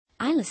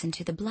I listen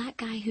to the Black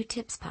Guy Who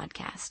Tips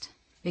podcast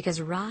because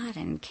Rod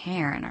and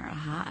Karen are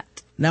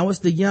hot. Now it's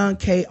the young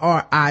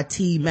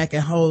KRIT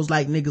macking hoes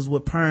like niggas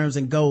with perms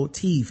and gold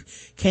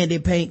teeth. Candy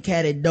paint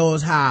catted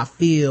doors how I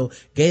feel.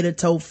 Gator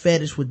toe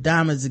fetish with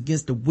diamonds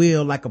against the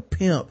wheel like a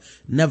pimp.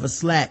 Never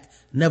slack,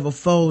 never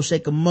fold,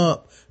 shake 'em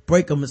up.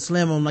 Break 'em and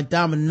slam 'em like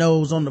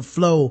dominoes on the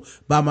floor.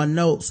 By my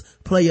notes,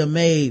 player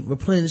made,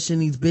 replenishing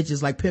these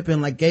bitches like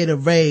Pippin, like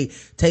Gatorade.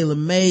 Tailor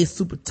made,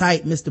 super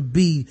tight, Mr.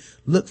 B.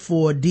 Look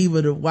for a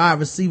diva, the wide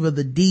receiver,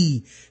 the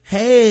D.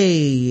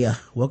 Hey,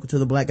 welcome to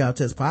the Blackout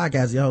Test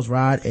podcast. Your host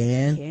Rod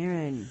and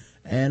Karen.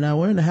 And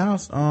we're in the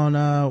house on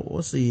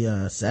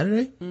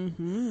Saturday.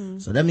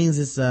 So that means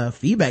it's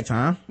feedback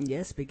time.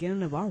 Yes,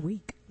 beginning of our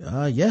week.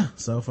 Yeah.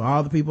 So for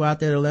all the people out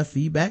there that left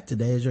feedback,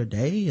 today is your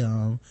day.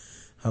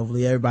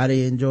 Hopefully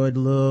everybody enjoyed the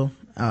little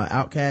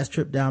Outcast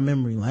trip down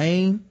memory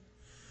lane.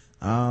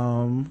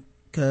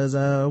 Cause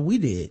we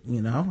did,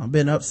 you know. I've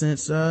been up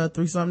since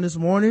 3-something this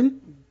morning.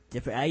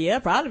 Yeah,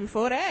 probably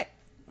before that.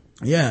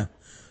 Yeah.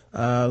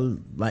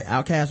 Like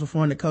Outcast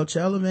performed at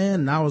Coachella,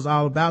 man, and I was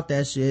all about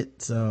that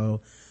shit.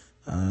 So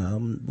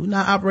we're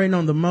not operating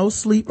on the most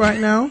sleep right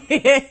now.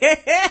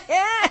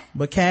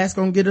 But Cass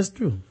gonna get us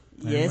through.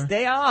 Yes,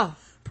 they are.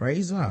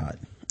 Praise God.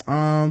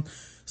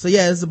 So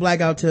yeah, this is the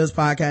Blackout Tips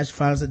podcast. You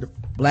find us at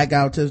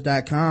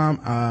blackouttips.com,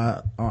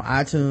 on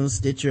iTunes,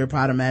 Stitcher,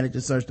 Podomatic.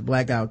 Just search the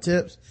Blackout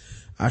Tips.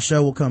 Our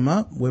show will come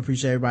up. We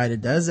appreciate everybody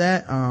that does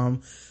that.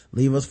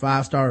 Leave us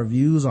 5-star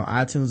reviews on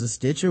iTunes and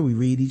Stitcher. We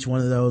read each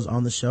one of those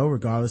on the show,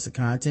 regardless of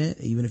content,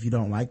 even if you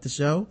don't like the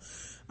show.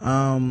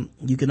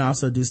 You can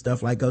also do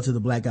stuff like go to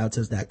the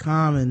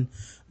blackouttips.com and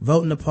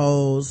vote in the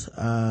polls,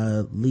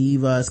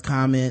 leave us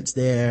comments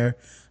there,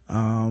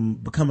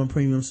 become a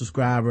premium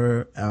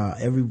subscriber.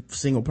 Every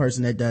single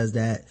person that does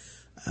that,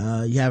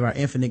 you have our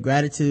infinite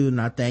gratitude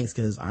and our thanks,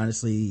 because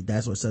honestly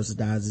that's what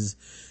subsidizes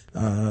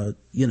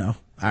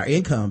our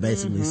income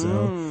basically.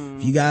 So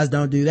if you guys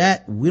don't do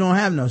that, we don't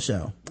have no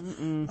show.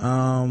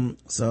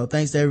 So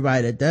thanks to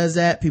everybody that does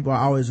that. People are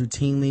always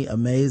routinely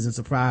amazed and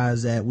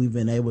surprised that we've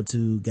been able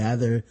to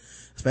gather,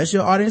 especially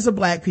an audience of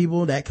black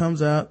people that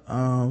comes up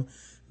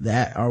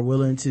that are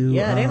willing to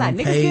they like,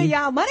 niggas give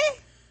y'all money.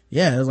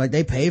 Yeah, it's like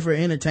they pay for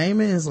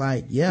entertainment. It's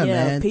like, yeah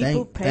man,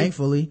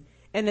 thankfully.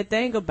 And the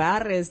thing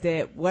about it is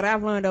that what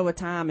I've learned over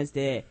time is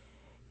that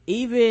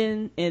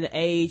even in an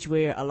age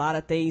where a lot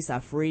of things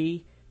are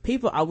free,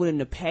 people are willing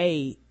to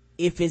pay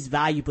if it's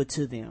valuable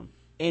to them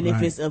and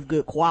if it's of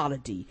good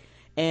quality.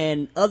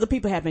 And other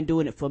people have been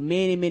doing it for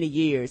many, many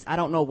years. I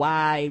don't know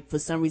why, for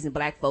some reason,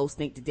 black folks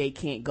think that they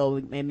can't go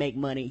and make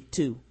money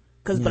too.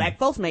 Because black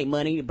folks make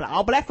money, but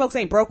all black folks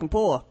ain't broke and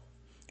poor.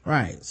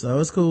 Right. So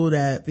it's cool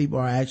that people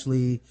are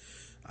actually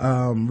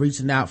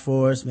reaching out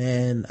for us,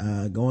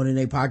 man, going in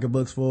their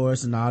pocketbooks for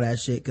us and all that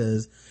shit,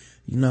 because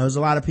there's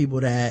a lot of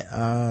people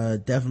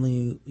that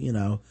definitely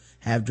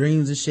have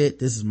dreams and shit.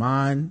 This is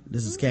mine,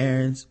 this is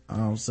Karen's.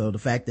 So the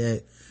fact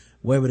that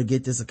we're able to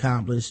get this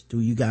accomplished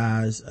through you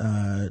guys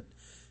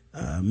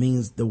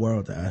means the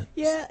world to us.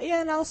 Yeah,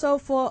 and also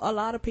for a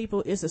lot of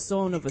people it's a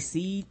sowing of a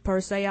seed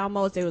per se.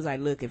 Almost, they was like,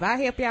 look, if I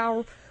help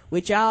y'all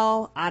with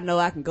y'all, I know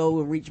I can go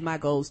and reach my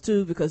goals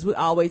too, because we're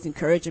always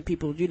encouraging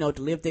people, to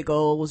live their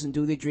goals and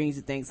do their dreams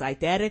and things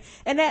like that.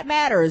 And that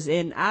matters.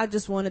 And I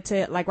just want to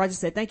tell, like Roger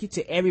said, thank you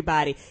to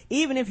everybody.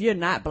 Even if you're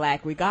not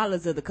black,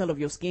 regardless of the color of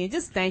your skin,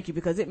 just thank you,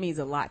 because it means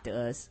a lot to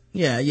us.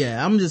 Yeah.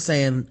 I'm just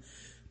saying,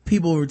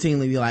 people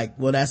routinely be like,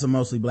 well, that's a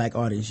mostly black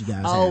audience you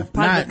guys have.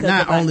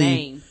 Not only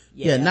name.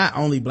 Yeah, not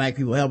only black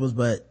people help us,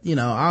 but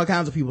all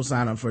kinds of people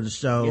sign up for the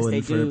show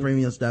and for the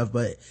premium stuff.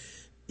 But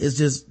it's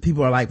just,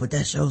 people are like, but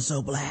that show's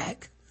so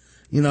black,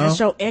 that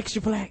show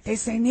extra black. They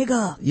say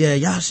nigga. Yeah,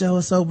 y'all show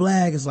is so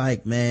black. It's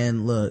like,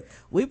 man, look,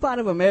 we part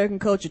of American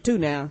culture too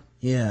now.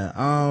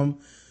 Yeah.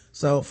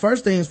 So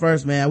first things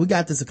first, man, we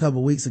got this a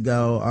couple weeks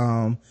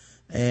ago,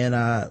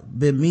 and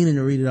been meaning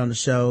to read it on the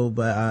show,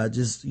 but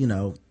just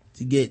to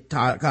get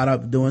caught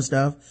up doing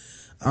stuff.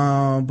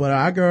 But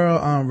our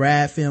girl,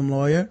 Rad Film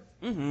Lawyer,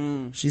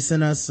 she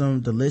sent us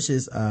some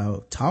delicious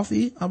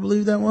toffee, I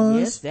believe that was.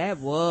 Yes, that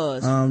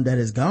was. That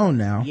is gone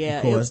now. Yeah,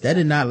 of course, that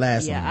did not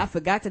last long. Yeah, I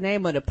forgot the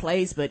name of the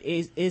place, but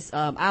it's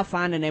I'll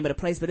find the name of the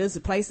place, but it's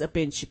a place up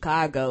in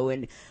Chicago.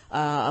 And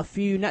not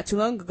too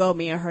long ago,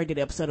 me and her did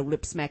an episode of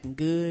Lip Smacking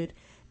Good,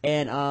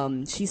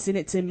 and she sent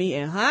it to me,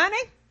 and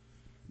honey,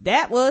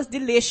 that was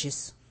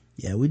delicious.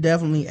 Yeah, we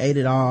definitely ate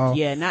it all.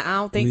 Yeah, I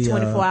don't think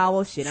 24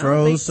 hours. Shit,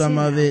 froze some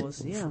of it.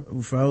 Yeah.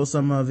 Froze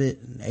some of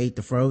it and ate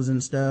the frozen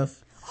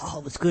stuff. Oh,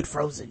 it was good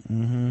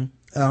frozen.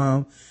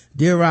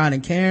 Dear Rod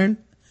and Karen,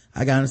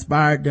 I got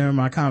inspired during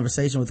my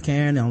conversation with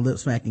Karen on Lip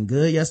Smacking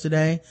Good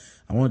yesterday.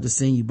 I wanted to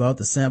send you both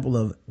a sample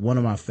of one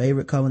of my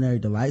favorite culinary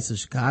delights of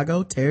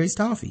Chicago, Terry's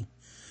Toffee.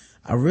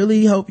 I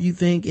really hope you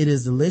think it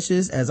is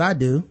delicious as I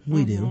do.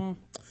 We do.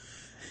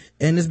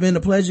 And it's been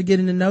a pleasure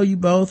getting to know you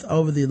both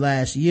over the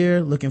last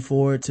year. Looking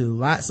forward to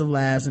lots of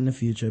laughs in the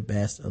future.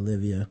 Best,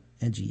 Olivia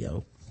and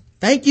Gio.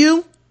 Thank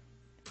you.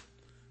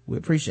 we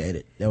appreciate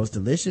it. That was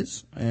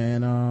delicious.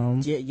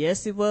 And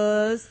yes, it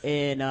was.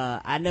 And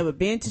I never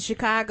been to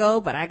Chicago,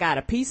 but I got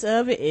a piece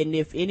of it. And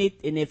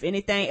if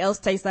anything else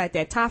tastes like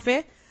that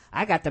toffee,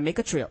 I got to make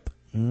a trip.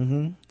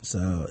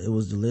 So it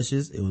was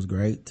delicious. It was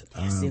great.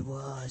 Yes, it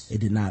was.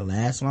 It did not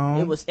last long.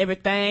 It was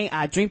everything.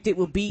 I dreamt it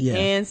with beet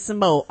and some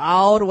more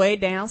all the way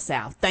down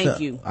south. Thank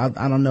you. I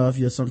don't know if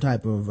you're some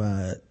type of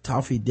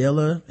toffee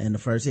dealer and the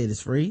first hit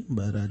is free,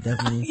 but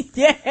definitely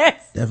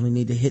yes, definitely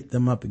need to hit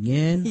them up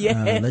again.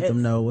 Yes. Let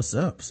them know what's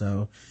up.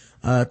 So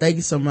thank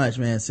you so much,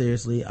 man.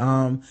 Seriously.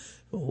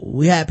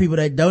 We had people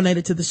that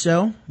donated to the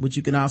show, which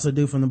you can also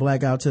do from the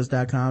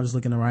blackouttips.com. Just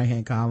look in the right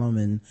hand column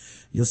and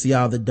you'll see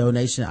all the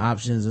donation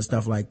options and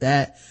stuff like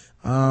that.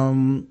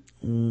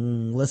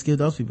 Let's give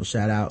those people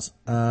shout outs.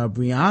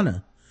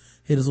 Brianna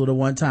hit us with a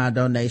one-time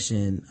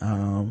donation.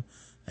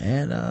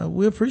 And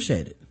we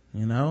appreciate it.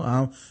 You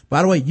know,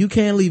 by the way, you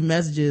can leave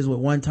messages with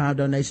one-time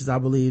donations, I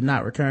believe,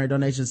 not recurring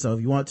donations. So if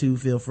you want to,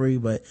 feel free,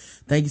 but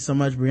thank you so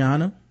much,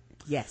 Brianna.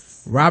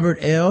 yes. Robert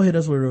L hit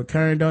us with a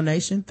recurring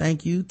donation.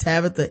 Thank you.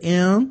 Tabitha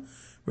M,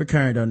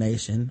 recurring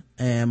donation.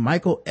 And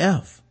Michael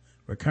F,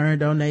 recurring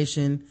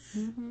donation.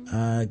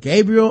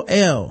 Gabriel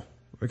L,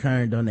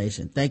 recurring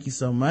donation. Thank you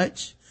so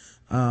much.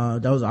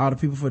 Those are all the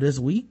people for this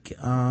week.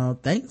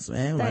 Thanks,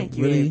 man. Thank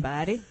you, really,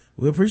 everybody.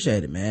 we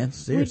appreciate it, man.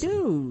 Seriously. We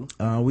do.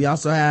 We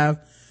also have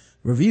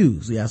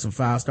reviews. We have some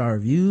 5-star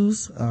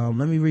reviews. Let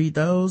me read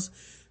those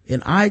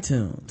in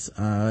iTunes.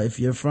 If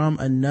you're from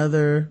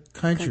another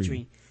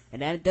country.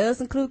 And that does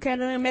include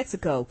Canada and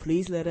Mexico.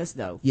 Please let us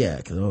know. Yeah,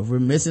 because if we're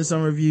missing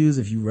some reviews,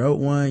 if you wrote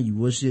one, you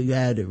wish you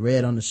had it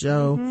read on the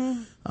show,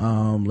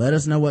 let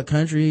us know what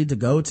country to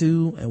go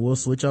to, and we'll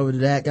switch over to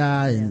that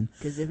guy. And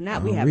Because if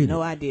not, we have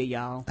no idea,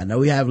 y'all. I know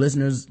we have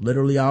listeners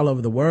literally all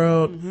over the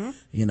world.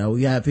 You know,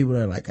 we have people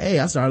that are like, hey,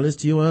 I started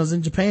listening to you when I was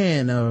in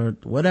Japan or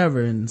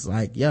whatever. And it's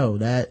like, yo,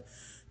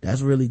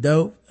 that's really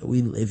dope.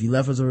 If you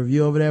left us a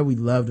review over there, we'd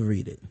love to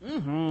read it.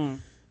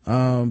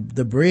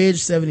 The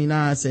Bridge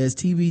 79 says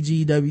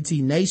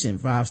TBGWT Nation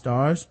 5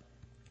 stars.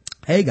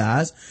 Hey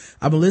guys,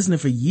 I've been listening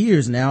for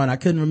years now and I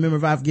couldn't remember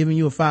if I've given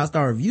you a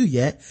 5-star review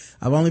yet.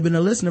 I've only been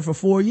a listener for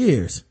 4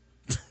 years.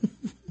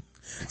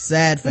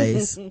 Sad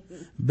face.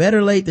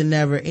 Better late than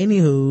never.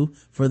 Anywho,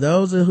 for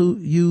those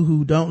of you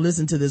who don't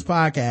listen to this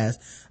podcast,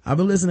 I've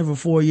been listening for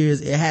 4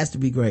 years. It has to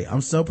be great.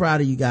 I'm so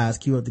proud of you guys.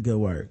 Keep up the good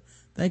work.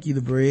 Thank you,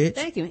 The Bridge.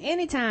 Thank you.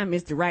 Anytime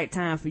is the right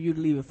time for you to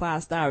leave a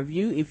 5-star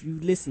review if you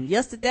listened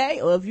yesterday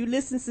or if you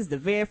listened since the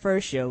very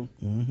first show.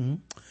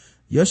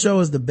 Your show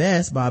is the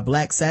best by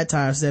Black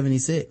Satire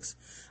 76.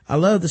 I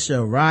love the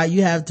show. Rod,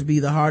 you have to be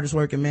the hardest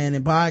working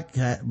black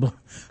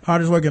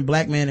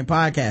man in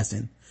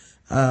podcasting.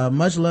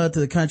 Much love to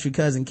the country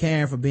cousin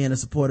Karen for being a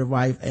supportive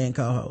wife and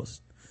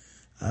co-host.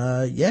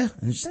 Yeah,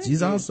 and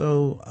she's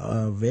also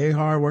a very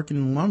hard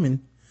working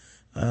woman.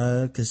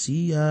 Cause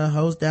she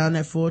holds down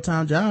that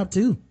full-time job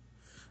too.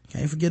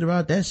 Can't forget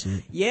about that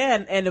shit.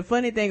 Yeah, and the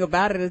funny thing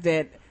about it is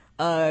that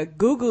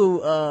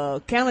Google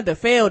Calendar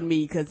failed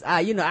me because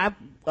when I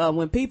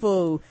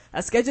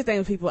schedule things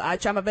with people, I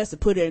try my best to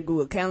put it in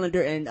Google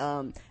Calendar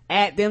and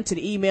add them to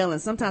the email,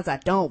 and sometimes I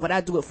don't, but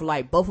I do it for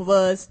like both of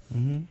us.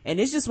 And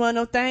it's just one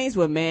of those things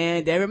where,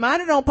 man, that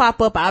reminder don't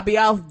pop up. I'll be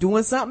off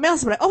doing something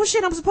else. I'm like, oh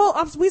shit,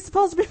 we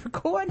supposed to be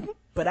recording,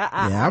 but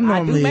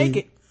I do make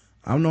it.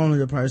 I'm normally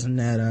the person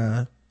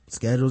that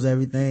schedules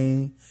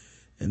everything,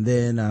 and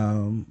then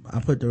I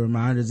put the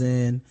reminders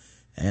in,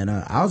 and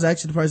I was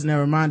actually the person that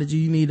reminded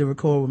you need to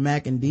record with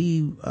Mac and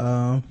D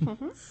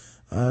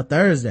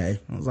Thursday.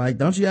 I was like,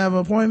 don't you have an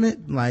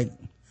appointment? Like,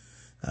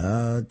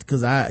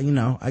 cause I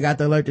got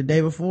the alert the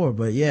day before,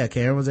 but yeah,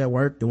 Karen was at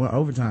work doing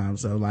overtime,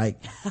 so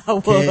like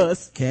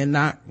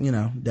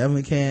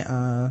definitely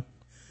can't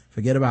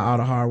forget about all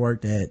the hard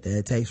work that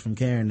it takes from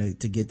Karen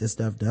to get this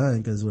stuff done,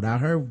 because without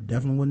her,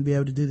 definitely wouldn't be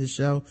able to do this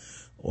show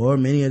or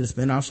many of the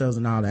spin-off shows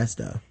and all that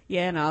stuff.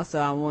 Yeah, and also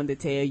I wanted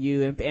to tell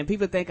you, and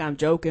people think I'm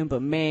joking,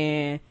 but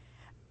man,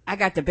 I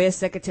got the best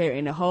secretary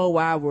in the whole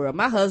wide world.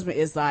 My husband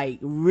is like,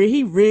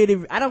 he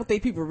really, I don't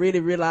think people really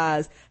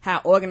realize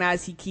how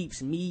organized he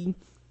keeps me.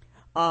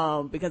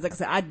 Because like I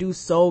said, I do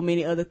so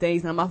many other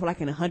things and I'm off like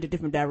in 100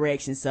 different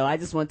directions. So I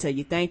just want to tell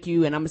you thank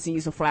you, and I'm gonna send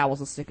you some flowers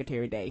on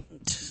Secretary Day.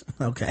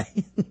 Okay.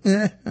 We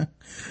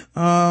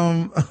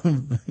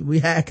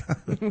had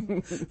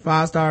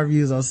 5-star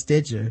reviews on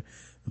Stitcher.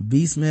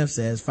 B Smith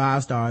says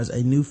 5 stars,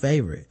 a new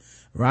favorite.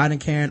 Rod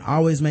and Karen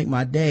always make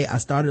my day. I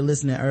started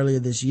listening earlier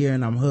this year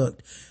and I'm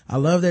hooked. I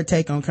love their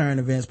take on current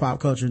events,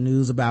 pop culture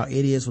news about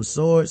idiots with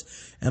swords,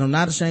 and I'm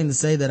not ashamed to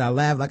say that I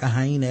laugh like a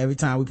hyena every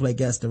time we play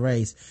Guess the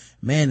Race.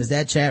 Man, is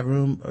that chat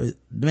room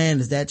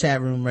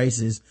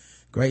racist.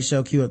 Great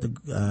show. Cue up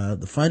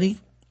the funny.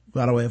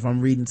 By the way, if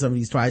I'm reading some of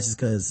these twice, it's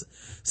because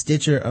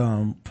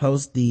Stitcher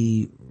posts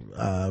the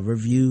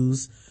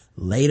reviews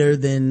later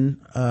than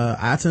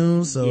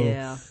iTunes, so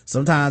yeah.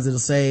 Sometimes it'll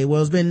say,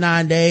 well, it's been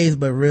 9 days,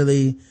 but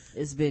really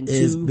it's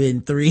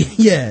been 3.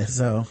 Yeah,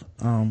 so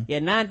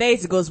 9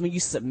 days ago is when you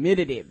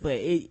submitted it, but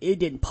it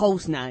didn't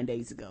post 9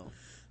 days ago.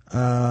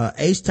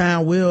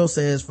 H-Town Will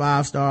says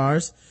 5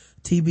 stars.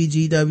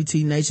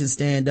 TBGWT Nation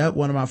Stand Up,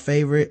 one of my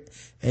favorite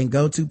and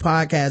go-to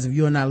podcasts. If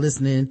you are not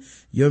listening,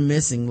 you're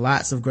missing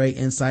lots of great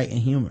insight and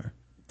humor.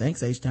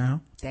 Thanks,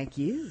 H-Town. Thank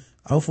you.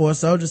 04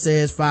 Soldier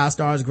says 5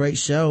 stars, great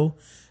show.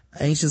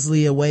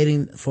 Anxiously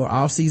awaiting for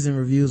off-season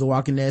reviews of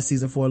Walking Dead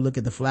season 4. Look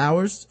at the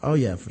flowers. Oh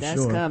yeah, for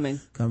That's sure. coming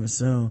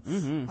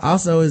Soon.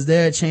 Also, is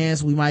there a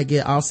chance we might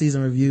get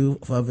off-season review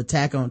of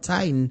Attack on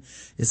Titan?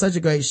 It's such a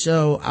great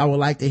show. I would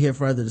like to hear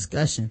further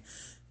discussion.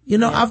 You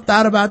know, I've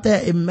thought about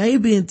that. It may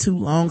have been too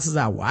long since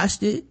I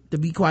watched it, to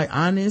be quite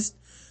honest,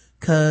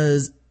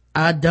 cause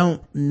I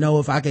don't know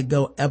if I could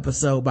go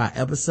episode by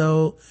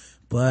episode,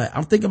 but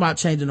I'm thinking about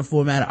changing the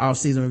format of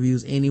off-season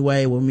reviews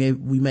anyway.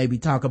 We maybe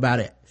talk about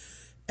it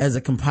as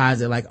a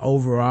composite, like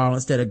overall,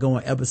 instead of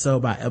going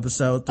episode by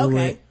episode through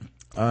it.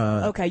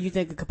 Okay, you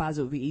think a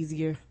composite would be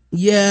easier?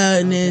 Yeah,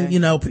 and then, you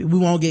know, we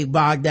won't get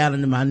bogged down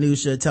in the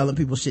minutia telling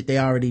people shit they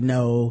already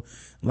know.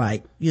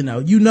 Like, you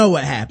know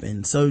what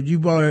happened. So if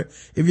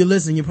you're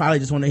listening, you probably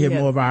just want to hear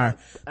more of our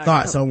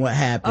thoughts on what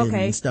happened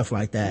and stuff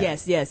like that.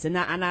 Yes. And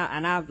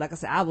I, like I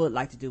said, I would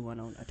like to do one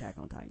on Attack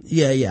on Titan.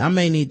 Yeah. I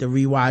may need to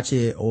rewatch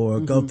it or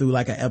go through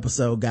like an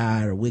episode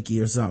guide or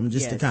wiki or something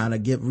just to kind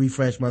of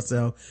refresh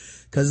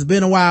myself. Cause it's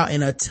been a while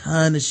and a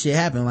ton of shit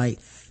happened. Like,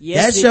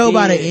 that show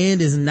by the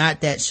end is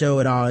not that show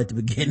at all at the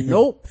beginning.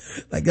 Nope.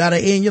 Like, by the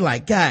end, you're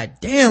like, God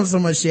damn, so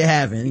much shit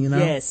happened, you know?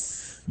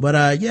 Yes. But,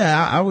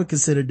 I would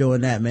consider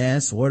doing that,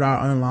 man. Sword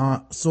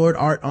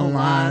Art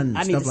Online,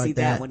 I and need stuff to like see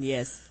that one,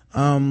 yes.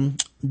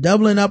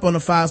 Doubling up on the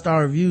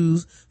 5-star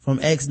reviews from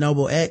X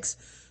Noble X,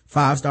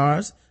 5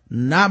 stars.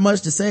 Not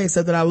much to say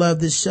except that I love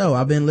this show.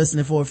 I've been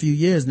listening for a few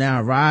years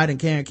now. Rod and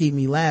Karen keep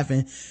me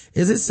laughing.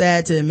 Is it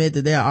sad to admit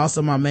that they are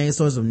also my main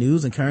source of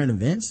news and current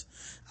events?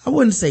 I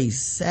wouldn't say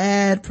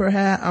sad,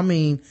 perhaps. I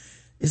mean,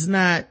 it's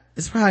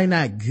probably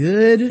not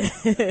good,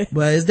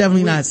 but it's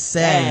definitely not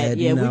sad.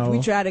 Yeah, you know? we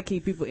try to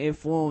keep people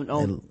informed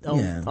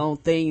on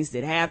things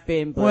that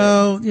happen. But,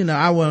 well, you know,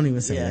 I won't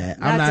even say that.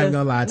 I'm not even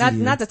gonna lie to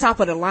you. Not the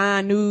top of the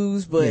line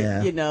news,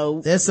 but you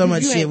know, there's so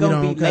much shit we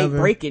don't be cover. Late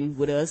breaking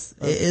with us.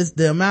 It's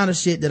the amount of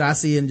shit that I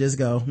see and just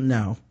go,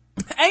 no.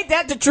 Ain't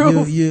that the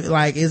truth? You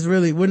like, it's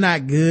really, we're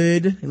not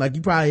good. Like,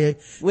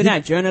 we're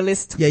not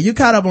journalists. Yeah, you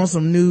caught up on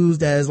some news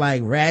that is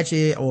like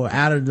ratchet or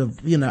out of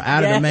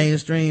the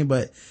mainstream,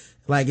 but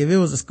like if it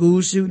was a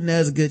school shooting,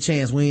 there's a good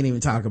chance we ain't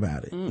even talk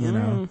about it, you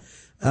know?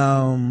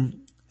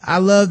 I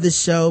love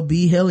this show,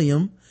 B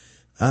Helium,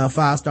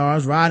 5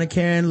 stars. Rod and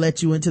Karen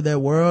let you into their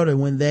world,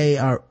 and when they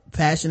are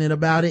passionate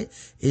about it,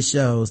 it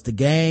shows. The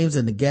games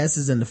and the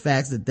guesses and the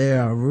facts that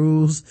there are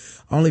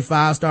rules. Only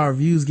 5-star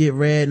reviews get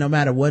read no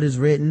matter what is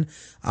written.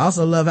 I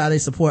also love how they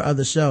support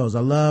other shows. I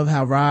love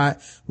how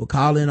Rod will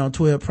call in on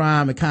Twitter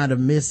Prime and kind of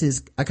miss his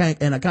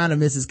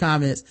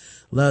comments.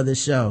 Love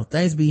this show.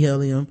 Thanks, B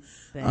Helium.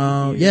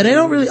 Thank you. They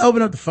don't really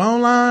open up the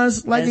phone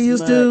lines like they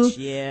used to.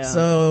 Yeah.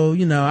 So,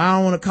 you know, I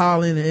don't want to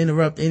call in and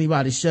interrupt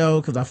anybody's show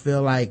because I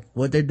feel like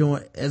what they're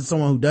doing, as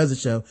someone who does a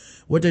show,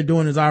 what they're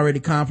doing is already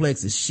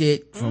complex as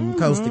shit from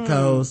coast to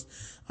coast.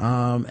 You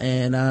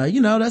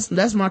know,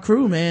 that's my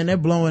crew, man. They're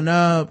blowing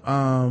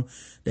up.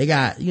 They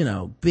got, you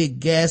know, big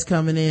guests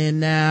coming in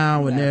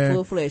now and they're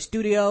full-fledged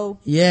studio.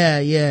 Yeah.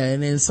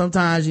 And then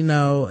sometimes, you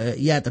know,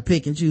 you have to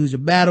pick and choose your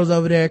battles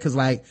over there because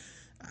like,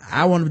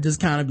 I want to just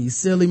kind of be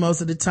silly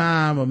most of the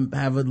time or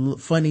have a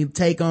funny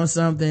take on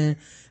something.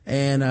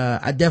 And,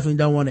 I definitely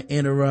don't want to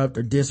interrupt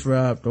or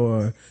disrupt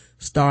or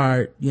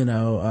start, you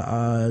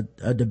know,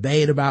 a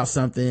debate about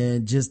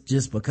something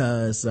just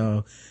because.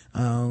 So,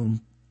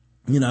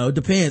 you know, it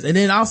depends. And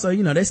then also,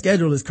 you know, their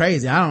schedule is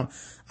crazy. I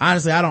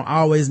don't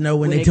always know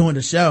when they're doing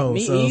the show.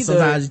 So either.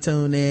 Sometimes you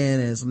tune in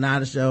and it's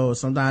not a show, or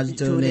sometimes you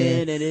tune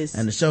in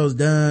and the show's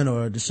done,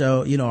 or the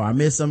show, you know, I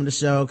missed some of the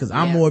show because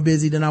I'm more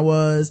busy than I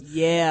was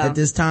at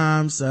this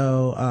time.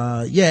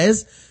 So,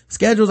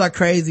 schedules are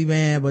crazy,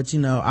 man, but you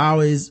know, I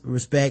always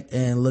respect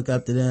and look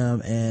up to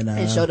them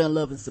and show them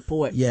love and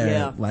support.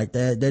 Yeah. Like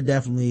that. They're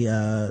definitely,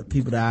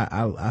 people that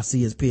I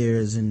see as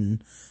peers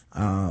and,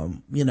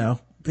 you know,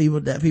 people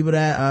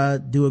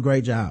that do a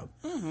great job.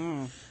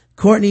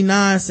 Courtney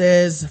 9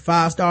 says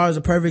 5 stars,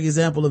 a perfect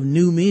example of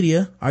new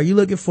media. Are you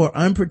looking for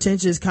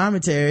unpretentious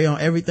commentary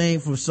on everything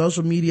from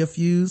social media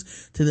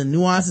feuds to the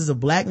nuances of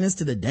blackness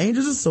to the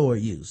dangers of sword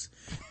use?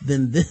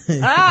 Then this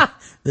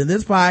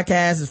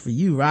podcast is for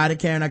you. Rod and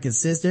Karen are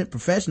consistent,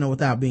 professional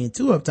without being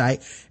too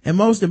uptight, and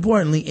most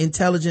importantly,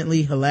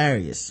 intelligently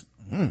hilarious.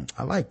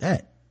 I like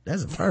that.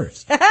 That's a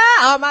first.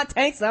 All my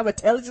tanks, I'm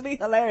intelligently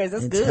hilarious.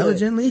 That's good.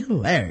 Intelligently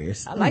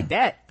hilarious. I like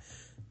that.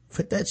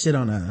 Put that shit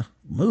on a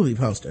movie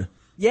poster.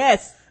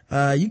 Yes.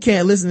 You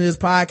can't listen to this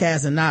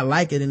podcast and not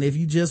like it. And if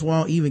you just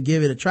won't even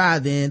give it a try,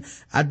 then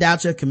I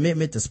doubt your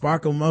commitment to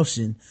Sparkle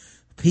Motion.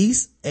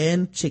 Peace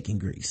and chicken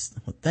grease.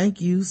 Well,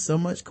 thank you so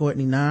much,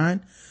 Courtney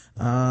 9.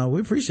 We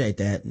appreciate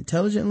that.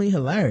 Intelligently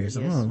hilarious.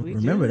 Yes,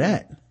 remember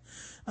that.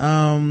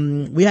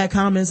 We had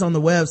comments on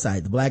the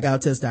website,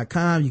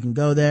 theblackguywhotips.com. You can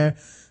go there.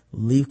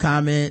 leave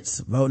comments,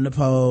 vote in the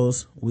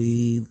polls.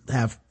 You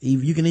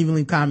can even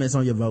leave comments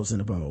on your votes in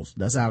the polls.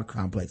 That's how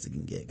complex it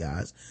can get,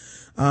 guys.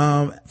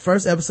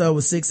 First episode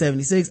was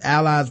 676,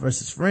 allies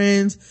versus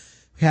friends.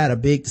 We had a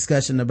big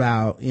discussion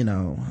about,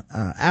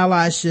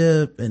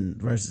 allyship and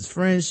versus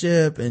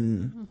friendship,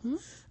 and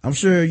I'm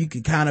sure you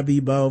could kind of be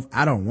both.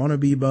 I don't want to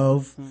be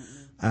both.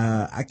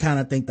 I kind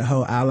of think the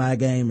whole ally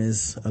game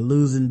is a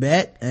losing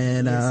bet,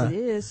 and yes, it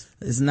is.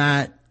 It's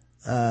not,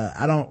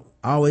 I don't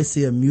always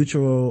see a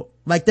mutual,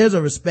 like, there's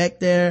a respect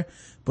there,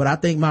 but I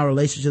think my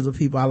relationships with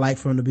people, I like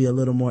for them to be a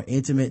little more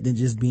intimate than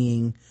just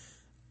being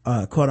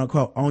quote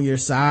unquote on your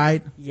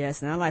side.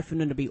 Yes, and I like for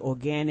them to be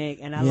organic,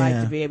 and I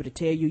like to be able to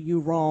tell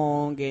you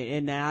wrong,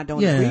 and I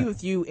don't agree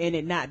with you, and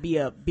it not be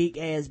a big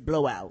ass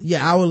blowout.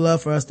 Yeah, I would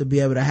love for us to be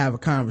able to have a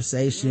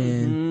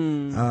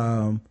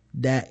conversation,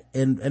 that,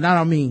 and I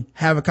don't mean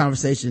have a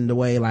conversation the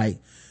way like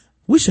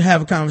we should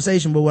have a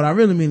conversation, but what I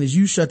really mean is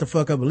you shut the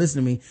fuck up and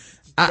listen to me.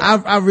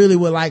 I really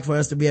would like for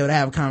us to be able to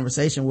have a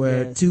conversation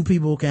where two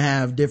people can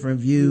have different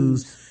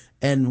views,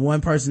 and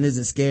one person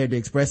isn't scared to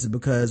express it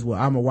because, well,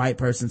 I'm a white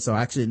person, so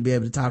I shouldn't be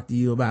able to talk to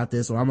you about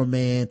this, or I'm a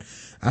man,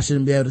 I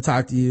shouldn't be able to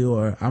talk to you,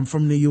 or I'm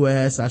from the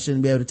US, I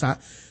shouldn't be able to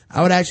talk.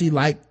 I would actually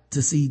like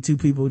to see two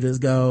people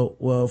just go,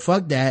 well,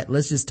 fuck that,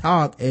 let's just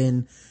talk,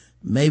 and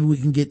maybe we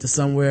can get to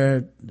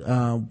somewhere,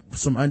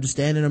 some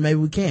understanding, or maybe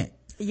we can't.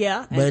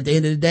 Yeah. But at the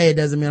end of the day, it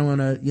doesn't mean I want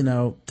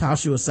to,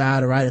 toss you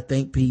aside or write a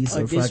think piece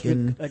or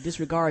fucking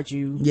disregard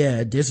you.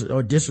 Yeah,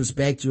 or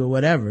disrespect you or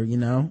whatever,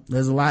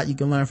 There's a lot you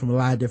can learn from a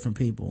lot of different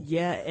people.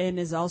 Yeah, and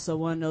it's also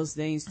one of those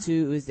things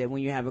too, is that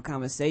when you have a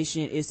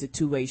conversation, it's a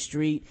two-way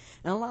street.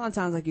 And a lot of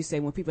times, like you say,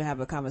 when people have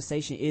a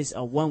conversation, it's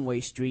a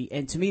one-way street.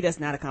 And to me, that's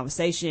not a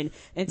conversation.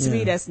 And to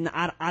me, that's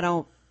not, I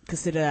don't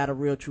consider that a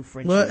real true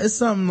friendship. Well, it's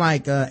something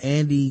like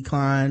Andy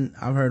Klein,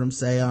 I've heard him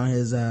say on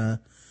his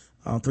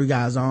on Three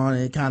Guys On,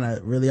 and it kind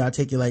of really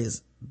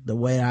articulates the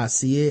way I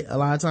see it a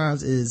lot of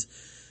times, is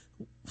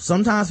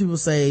sometimes people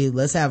say,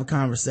 let's have a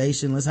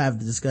conversation, let's have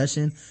the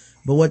discussion,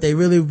 but what they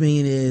really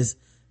mean is,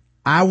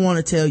 I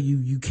want to tell you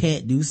you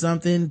can't do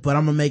something, but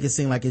I'm gonna make it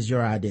seem like it's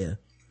your idea.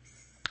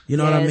 You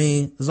know what I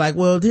mean? It's like,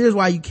 well, here's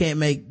why you can't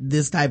make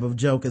this type of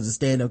joke as a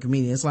stand-up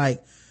comedian. It's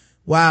like,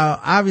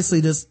 wow,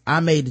 obviously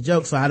I made the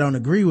joke, so I don't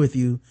agree with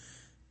you.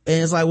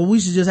 And it's like, well,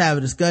 we should just have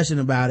a discussion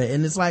about it.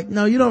 And it's like,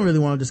 no, you don't really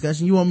want a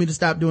discussion. You want me to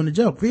stop doing the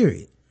joke,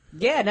 period.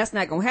 Yeah, that's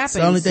not gonna happen. It's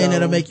the only thing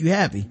that'll make you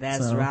happy.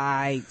 That's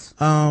right.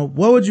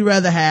 What would you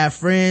rather have,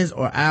 friends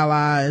or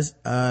allies?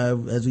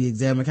 As we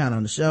examine kind of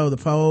on the show, the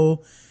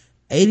poll,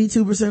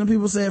 82% of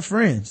people said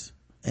friends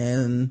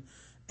and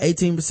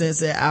 18%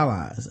 said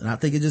allies. And I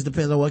think it just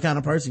depends on what kind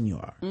of person you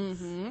are.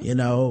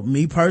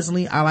 Me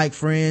personally, I like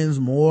friends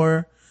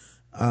more.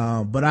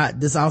 But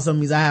this also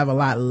means I have a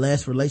lot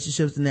less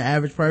relationships than the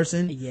average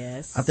person.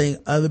 Yes. I think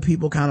other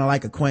people kind of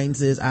like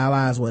acquaintances,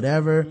 allies,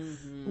 whatever,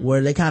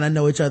 where they kind of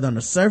know each other on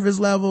the surface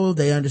level.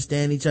 They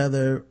understand each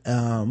other,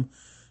 on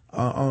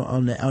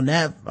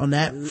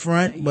that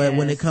front. But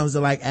when it comes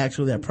to like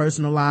actually their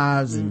personal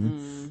lives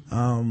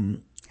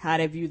and, how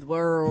they view the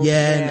world.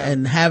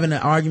 And having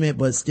an argument,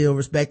 but still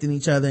respecting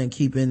each other and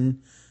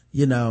keeping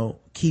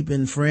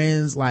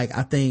friends. Like,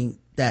 I think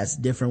that's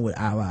different with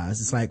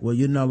allies. It's like, well,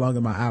 you're no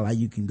longer my ally,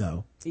 you can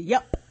go.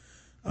 Yep.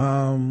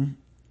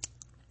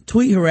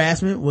 Tweet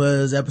harassment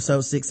was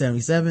episode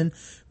 677,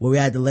 where we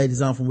had the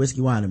ladies on from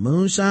Whiskey, Wine, and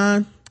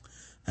Moonshine,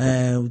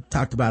 and we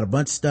talked about a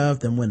bunch of stuff,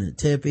 them winning the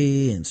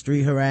Tippy and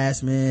street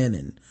harassment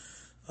and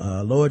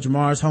Lord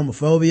Jamar's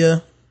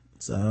homophobia.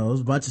 So it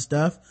was a bunch of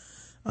stuff.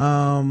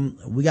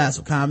 We got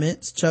some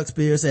comments. Chuck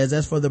Spears says,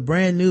 as for the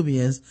brand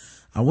Nubians,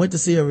 I went to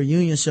see a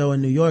reunion show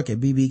in New York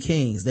at BB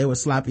King's. They were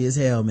sloppy as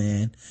hell,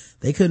 man.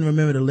 They couldn't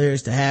remember the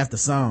lyrics to half the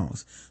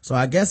songs. So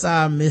I guess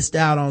I missed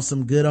out on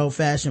some good old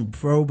fashioned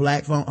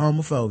pro-black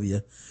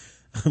homophobia.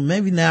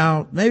 Maybe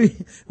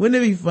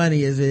wouldn't it be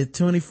funny if in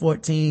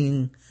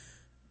 2014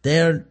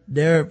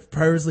 they're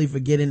purposely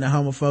forgetting the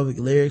homophobic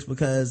lyrics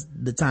because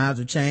the times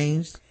have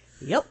changed?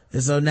 Yep.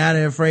 And so now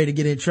they're afraid to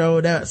get in trouble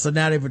with that. So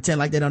now they pretend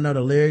like they don't know the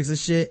lyrics and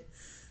shit.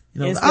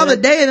 The other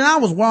day that I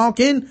was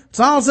walking,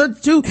 saw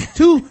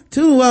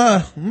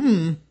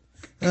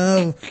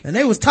and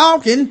they was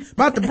talking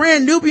about the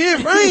brand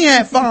Nubian rain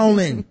had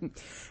fallen.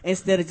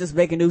 Instead of just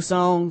making new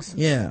songs.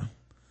 Yeah.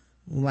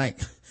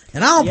 Like,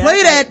 and I don't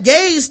play that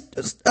gay,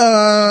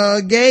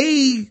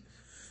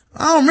 I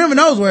don't remember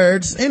those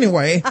words.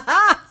 Anyway,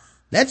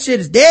 that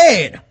shit is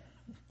dead.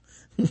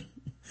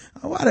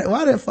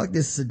 Why the fuck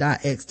does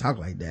Sadat X talk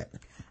like that?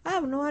 I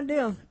have no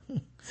idea.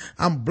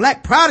 I'm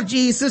Black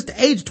Prodigy since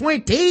the age of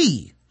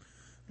 20.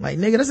 Like,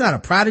 nigga, that's not a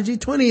prodigy.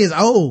 20 is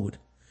old.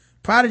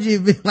 Prodigy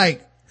would be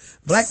like,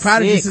 Black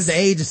Prodigy since the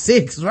age of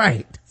 6,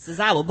 right? Since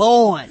I was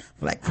born.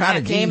 Black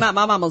Prodigy. I came out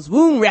my mama's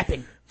womb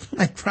rapping.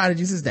 Black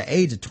Prodigy since the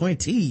age of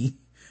 20.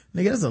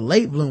 Nigga, that's a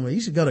late bloomer.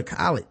 You should go to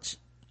college.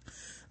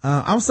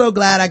 I'm so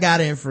glad I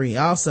got in free.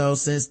 Also,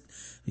 since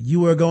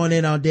you were going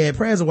in on Dead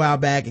Prayers a while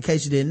back, in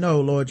case you didn't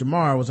know, Lord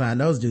Jamar was behind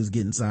those dudes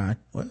getting signed.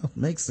 Well,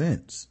 makes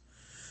sense.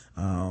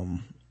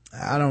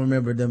 I don't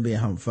remember them being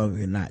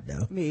homophobic or not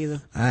though. Me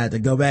either. I had to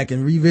go back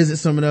and revisit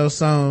some of those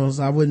songs.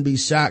 I wouldn't be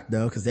shocked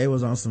though, cause they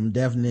was on some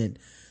definite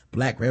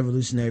Black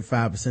revolutionary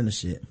 5% of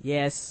shit.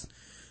 Yes.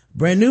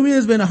 Brand Nubian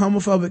has been on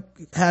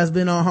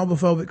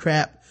homophobic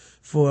crap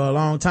for a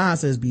long time,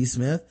 says B.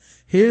 Smith.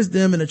 Here's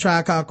them in a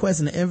Tribe Called Quest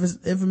in the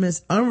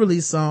infamous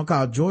unreleased song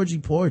called Georgie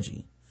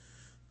Porgy.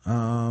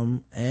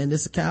 And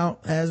this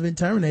account has been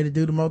terminated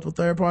due to multiple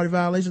third-party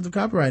violations of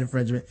copyright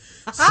infringement.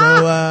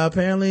 So,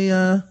 apparently,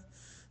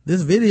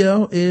 this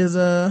video is,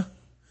 a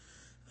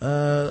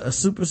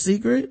super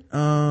secret.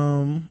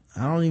 I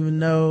don't even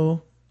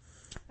know.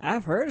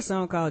 I've heard a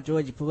song called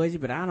Georgie Porgy,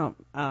 but I don't,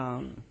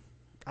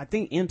 I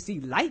think MC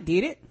Light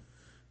did it.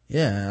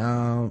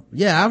 Yeah,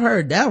 I've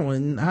heard that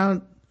one.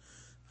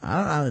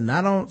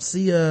 I don't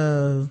see it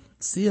on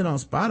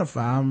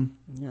Spotify.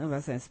 You know what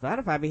I'm saying?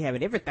 Spotify be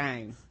having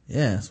everything.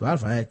 Yeah,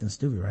 Spotify acting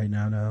stupid right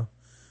now though.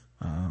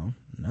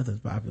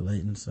 Nothing's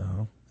populating,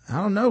 so I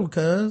don't know,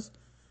 cuz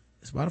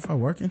is Spotify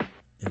working?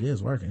 It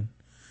is working.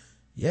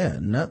 Yeah,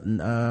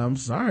 nothing. I'm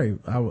sorry.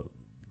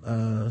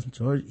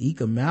 George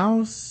Eka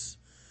Mouse,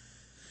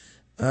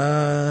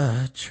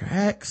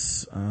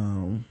 tracks.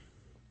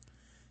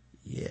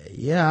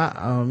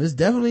 It's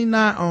definitely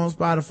not on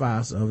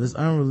Spotify. So if it's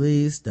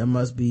unreleased, that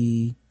must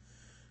be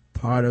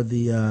part of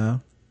the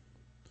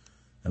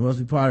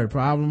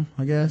problem,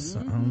 I guess.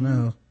 I don't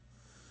know.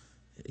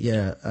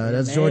 Yeah,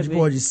 that's Georgie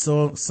Porgy's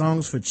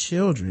Songs for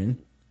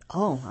Children.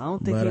 Oh, I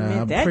don't think But he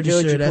meant I'm that pretty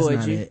Georgie sure that's Porgy.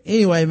 not it.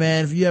 Anyway,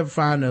 man, if you ever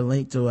find a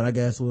link to it, I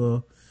guess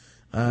we'll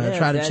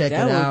try to check it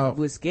out.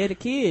 Was scared of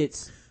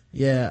kids.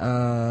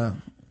 Yeah,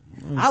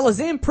 I was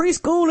in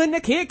preschool and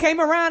the kid came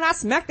around. I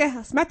smacked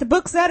the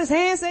books out his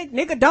hand. Said,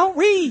 "Nigga, don't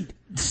read."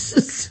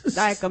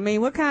 Like, I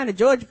mean, what kind of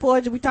Georgie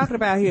Porgy we talking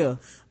about here?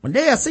 One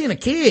day I seen a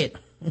kid.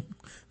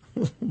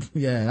 I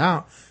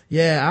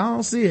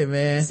don't see it,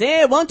 man.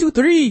 Said 1, 2,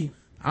 3.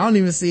 I don't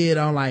even see it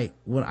on like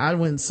when I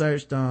went and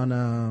searched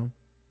on.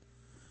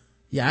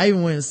 I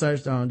even went and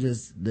searched on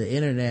just the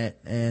internet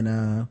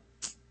and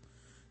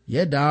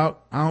yeah, dog.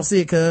 I don't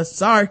see it, cuz.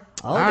 Sorry.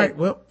 Oh, all right.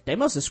 Well, they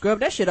must have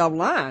scrubbed that shit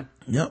offline.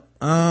 Yep.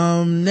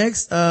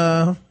 Next,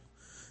 it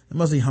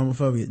must be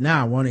homophobia.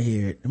 Now I want to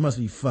hear it. It must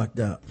be fucked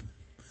up.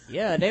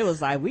 Yeah, they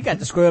was like, we got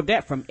to scrub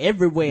that from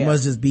everywhere. It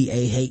must just be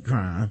a hate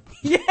crime.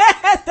 Yeah,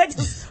 they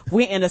just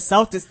went and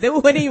assaulted. They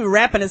weren't even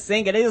rapping and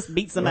singing. They just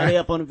beat somebody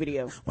up on the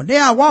video. One day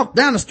I walked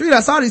down the street,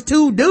 I saw these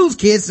two dudes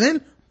kissing.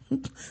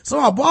 So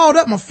I balled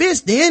up my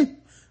fist then.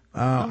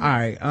 All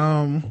right.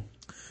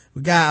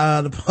 We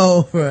got, the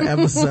poll for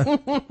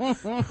episode.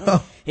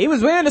 He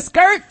was wearing a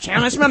skirt.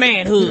 Challenge my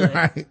manhood.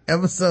 Right.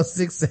 Episode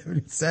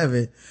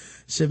 677.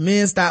 Should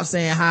men stop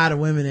saying hi to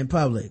women in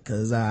public?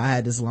 Cause, I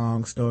had this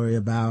long story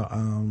about,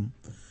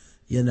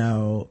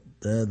 the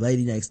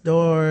lady next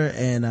door.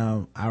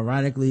 And,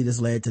 ironically, this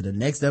led to the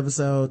next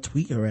episode,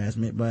 tweet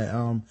harassment. But,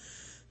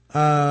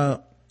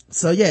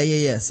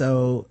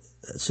 So,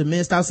 should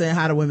men stop saying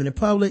hi to women in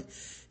public?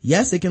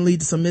 Yes, it can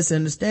lead to some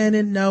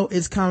misunderstanding. No,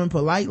 it's common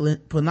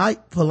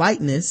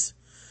politeness.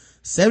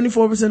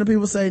 74% of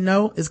people say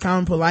no, it's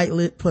common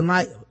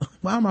why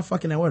am I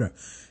fucking that word up?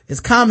 It's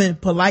common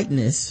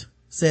politeness,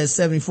 says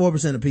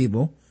 74% of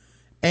people.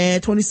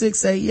 And 26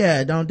 say,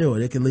 yeah, don't do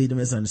it. It can lead to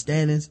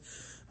misunderstandings.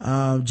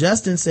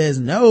 Justin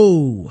says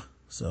no.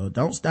 So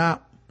don't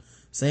stop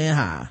saying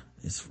hi.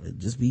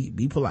 Just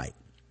be polite.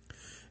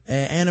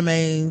 And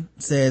Anime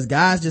says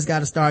guys just got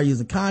to start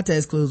using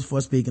context clues before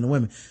speaking to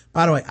women.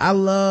 By the way, I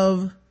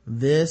love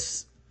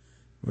this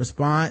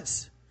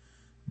response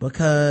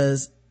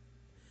because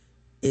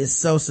it's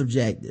so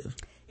subjective.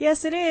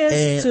 Yes, it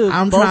is. And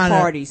to both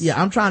parties.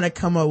 I'm trying to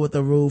come up with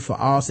a rule for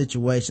all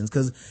situations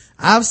because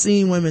I've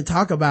seen women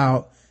talk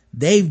about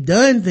they've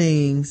done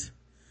things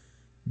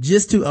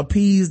just to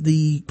appease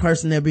the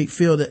person that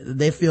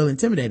they feel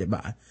intimidated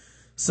by.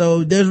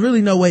 So there's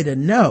really no way to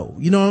know.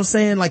 You know what I'm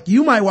saying? Like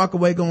you might walk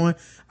away going,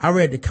 I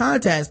read the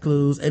context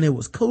clues and it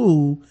was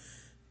cool.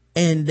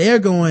 And they're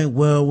going,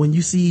 well, when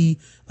you see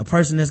a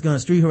person that's going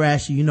to street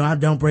harass you, I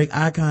don't break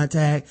eye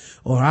contact,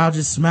 or I'll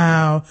just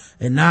smile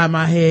and nod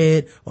my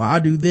head, or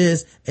I'll do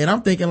this. And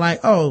I'm thinking like,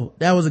 oh,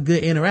 that was a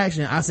good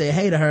interaction. I said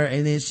hey to her,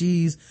 and then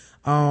she's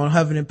on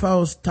Huffington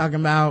Post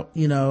talking about,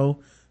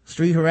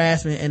 street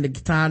harassment and the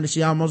time that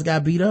she almost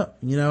got beat up.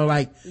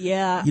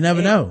 Yeah, you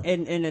never know.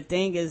 And the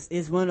thing is,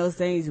 it's one of those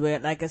things where,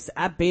 like I said,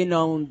 I've been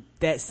on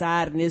that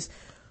side, and it's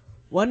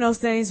one of those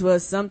things where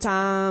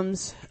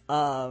sometimes,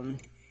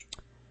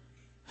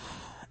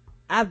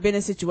 I've been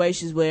in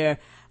situations where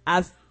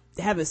I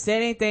haven't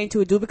said anything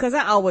to a dude because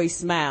I always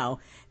smile,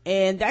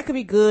 and that could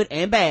be good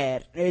and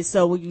bad. And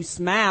so when you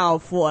smile,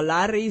 for a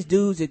lot of these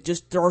dudes that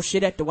just throw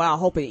shit at the wall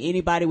hoping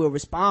anybody will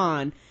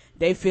respond,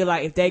 they feel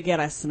like if they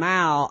get a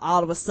smile,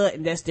 all of a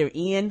sudden that's their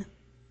end.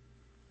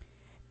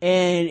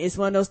 And it's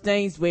one of those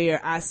things where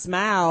I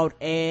smiled,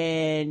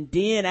 and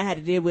then I had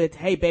to deal with,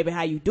 hey baby,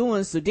 how you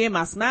doing? So then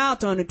my smile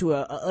turned into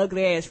a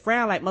ugly ass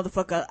frown, like,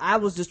 motherfucker, I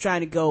was just trying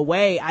to go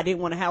away. I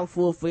didn't want to have a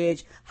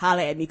full-fledged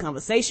holler at me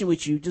conversation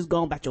with you. Just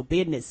going about your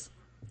business.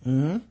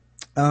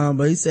 Mm-hmm.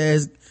 But he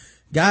says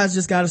Guys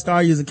just gotta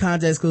start using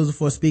context clues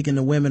before speaking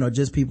to women or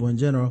just people in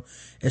general.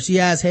 If she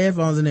has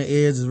headphones in her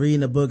ears, is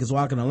reading a book, is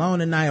walking alone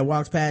at night, or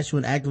walks past you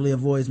and actively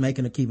avoids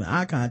making or keeping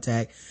eye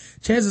contact,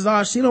 chances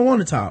are she don't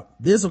want to talk.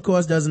 This, of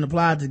course, doesn't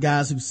apply to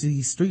guys who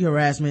see street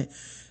harassment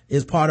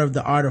is part of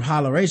the art of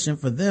holleration.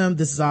 For them,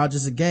 this is all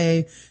just a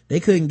game. They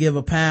couldn't give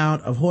a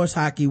pound of horse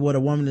hockey what a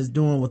woman is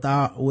doing with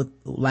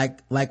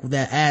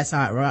that ass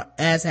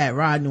hat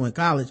Rod knew in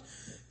college.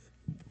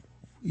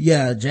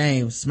 Yeah,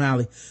 James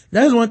Smiley.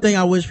 That's one thing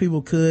I wish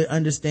people could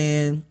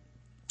understand,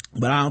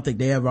 but I don't think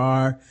they ever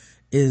are,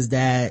 is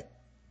that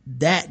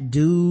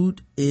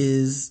dude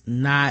is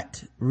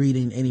not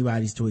reading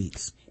anybody's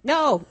tweets.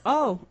 No.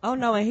 Oh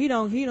no, and he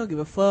don't give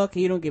a fuck.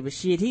 He don't give a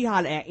shit. He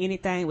holler at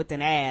anything with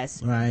an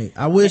ass. Right.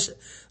 I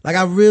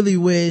really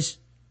wish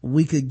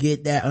we could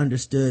get that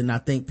understood, and I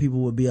think people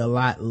would be a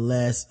lot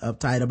less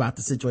uptight about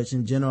the situation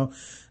in general.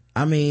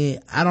 I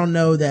mean, I don't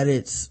know that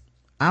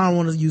I don't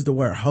want to use the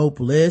word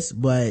hopeless,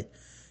 but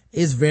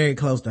it's very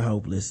close to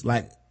hopeless.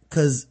 Like,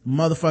 cause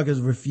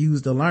motherfuckers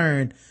refuse to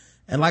learn.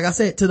 And like I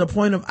said, to the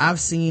point of I've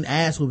seen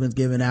ass whoopings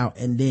given out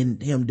and then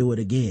him do it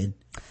again.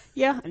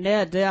 Yeah, and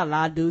there are a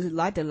lot of dudes who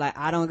like that. Like,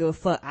 I don't give a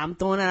fuck. I'm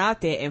throwing it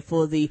out there. And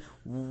for the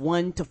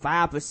 1 to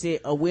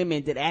 5% of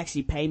women that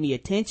actually pay me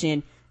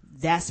attention,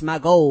 that's my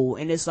goal.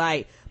 And it's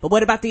like, but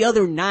what about the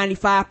other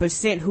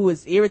 95% who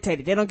is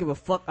irritated? They don't give a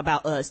fuck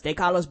about us. They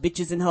call us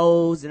bitches and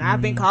hoes. And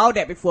I've been called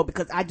that before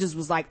because I just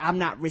was like, I'm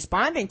not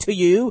responding to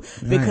you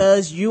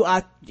because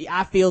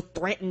I feel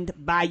threatened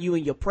by you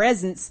and your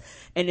presence.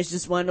 And it's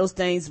just one of those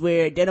things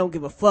where they don't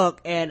give a fuck.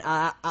 And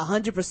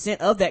 100%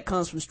 of that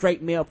comes from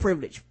straight male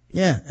privilege.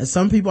 Yeah. And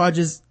some people are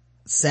just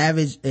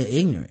savage and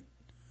ignorant.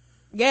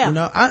 Yeah. You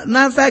know,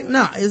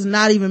 it's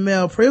not even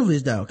male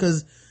privilege though.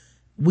 Cause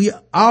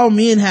all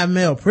men have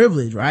male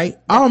privilege, right?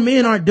 All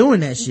men aren't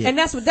doing that shit. And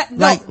that's what that,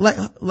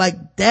 no.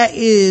 Like that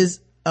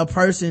is a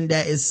person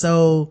that is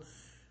so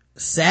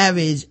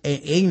savage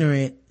and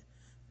ignorant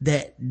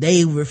that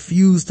they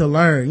refuse to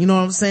learn. You know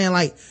what I'm saying?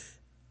 Like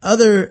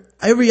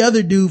every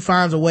other dude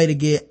finds a way to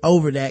get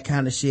over that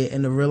kind of shit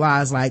and to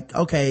realize like,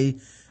 okay,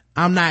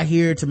 I'm not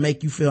here to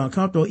make you feel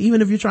uncomfortable.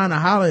 Even if you're trying to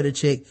holler at a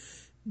chick,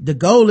 the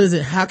goal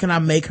isn't how can I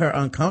make her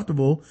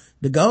uncomfortable.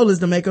 The goal is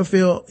to make her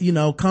feel,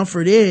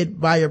 comforted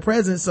by your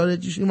presence so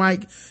that she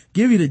might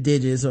give you the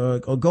digits or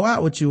go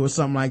out with you or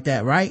something like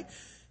that, right?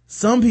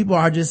 Some people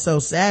are just so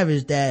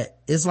savage that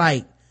it's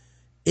like,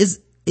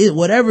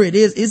 whatever it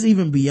is, it's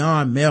even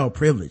beyond male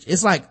privilege.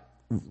 It's like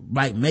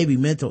maybe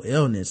mental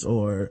illness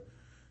or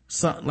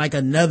something, like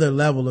another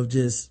level of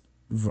just,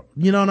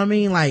 you know what I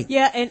mean? Like,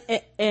 yeah.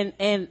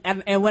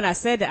 And when I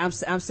said that,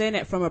 I'm saying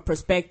that from a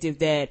perspective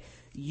that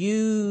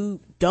you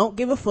don't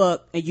give a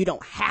fuck and you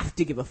don't have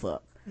to give a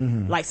fuck.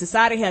 Mm-hmm. Like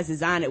society has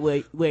designed it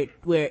where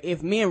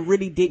if men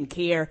really didn't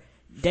care,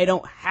 they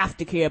don't have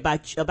to care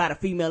about a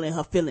female and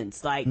her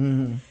feelings. Like,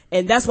 and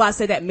that's why I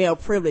said that male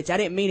privilege. I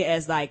didn't mean it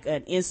as like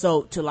an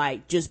insult to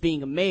like just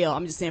being a male.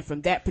 I'm just saying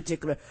from that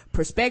particular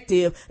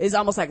perspective, it's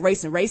almost like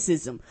race and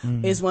racism.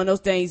 Mm-hmm. It's one of those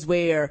things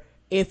where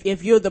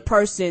if you're the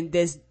person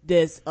that's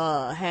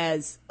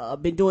has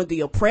been doing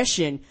the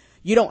oppression,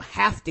 you don't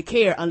have to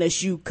care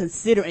unless you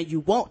consider and you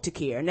want to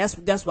care. And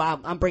that's why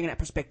I'm bringing that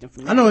perspective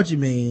from that. I know what you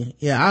mean.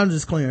 Yeah, I'm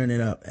just clearing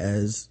it up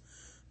as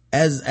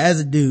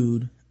a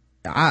dude.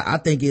 I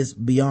think it's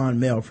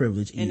beyond male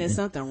privilege. Even. And there's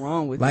something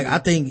wrong with like, it. I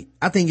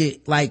think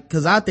it, like,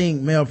 cause I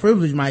think male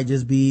privilege might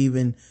just be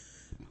even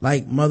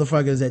like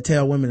motherfuckers that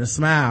tell women to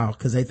smile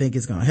cause they think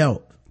it's gonna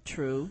help.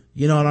 True.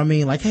 You know what I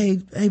mean? Like, hey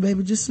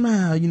baby, just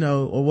smile,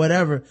 or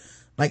whatever.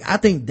 Like, I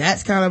think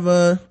that's kind of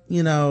a,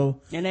 and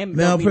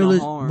male privilege,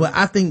 no but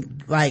I think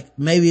like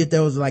maybe if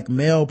there was like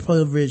male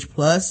privilege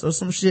plus or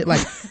some shit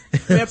like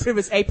male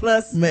privilege A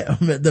plus,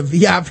 the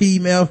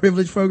VIP male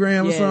privilege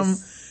program or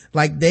something,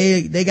 like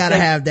they gotta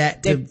have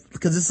that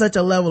because it's such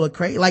a level of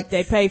crazy. Like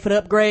they pay for the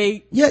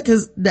upgrade. Yeah,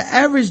 cause the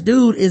average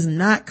dude is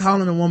not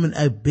calling a woman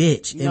a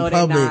bitch in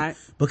public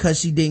because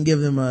she didn't give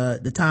them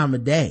the time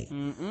of day.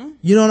 Mm-mm.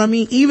 You know what I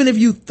mean? Even if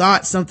you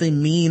thought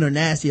something mean or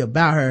nasty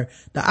about her,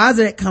 the odds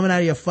of that coming out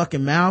of your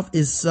fucking mouth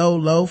is so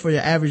low for your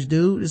average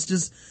dude. It's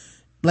just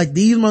like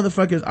these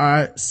motherfuckers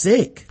are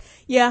sick.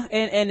 Yeah,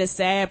 and the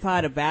sad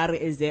part about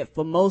it is that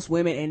for most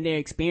women and their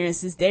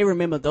experiences, they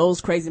remember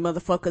those crazy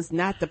motherfuckers,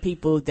 not the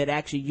people that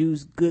actually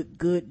use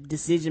good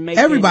decision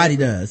making. Everybody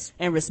does.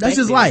 And respect. That's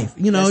just life.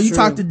 You That's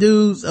talk to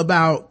dudes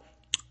about,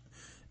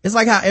 it's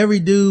like how every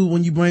dude,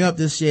 when you bring up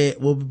this shit,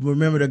 will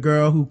remember the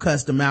girl who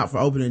cussed them out for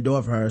opening the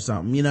door for her or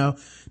something,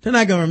 They're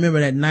not gonna remember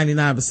that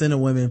 99% of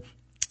women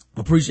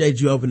appreciate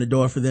you opening the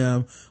door for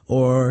them,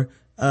 or,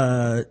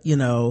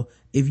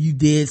 if you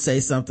did say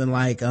something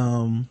like,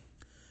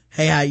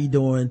 hey, how you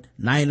doing?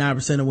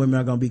 99% of women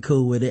are gonna be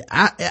cool with it.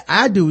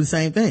 I do the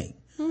same thing.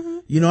 Mm-hmm.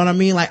 You know what I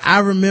mean? Like, I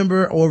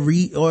remember or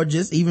read, or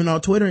just even on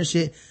Twitter and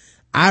shit,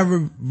 I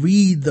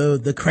read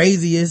the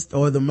craziest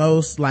or the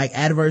most like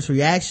adverse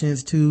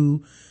reactions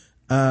to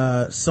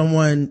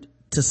somebody's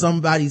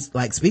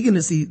like speaking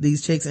to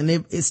these chicks, and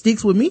it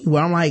sticks with me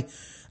where I'm like,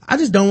 I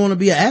just don't want to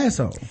be an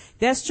asshole.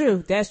 That's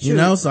true.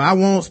 So I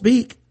won't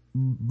speak.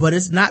 but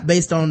it's not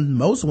based on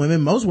most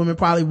women. Most women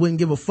probably wouldn't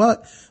give a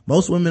fuck.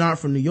 Most women aren't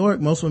from New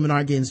York. Most women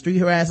aren't getting street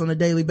harassed on a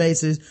daily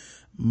basis.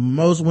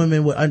 Most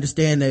women would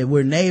understand that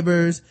we're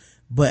neighbors.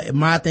 But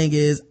my thing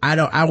is,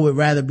 I would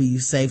rather be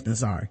safe than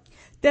sorry.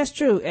 That's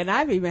true. And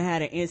I've even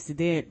had an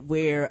incident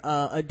where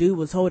a dude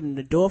was holding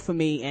the door for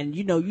me, and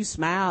you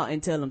smile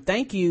and tell him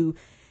thank you.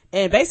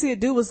 And basically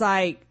the dude was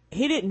like,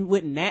 he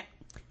wouldn't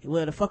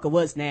well, the fucker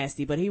was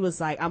nasty, but he was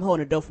like, I'm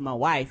holding the door for my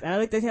wife. And I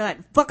looked at him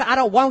like, fucker, I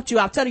don't want you.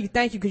 I'm telling you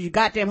thank you because you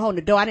goddamn holding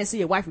the door. I didn't see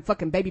your wife and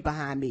fucking baby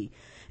behind me.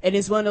 And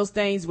it's one of those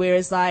things where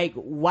it's like,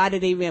 why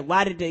did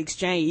the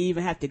exchange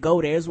even have to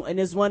go there? And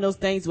it's one of those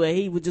things where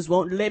he would just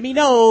want to let me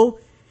know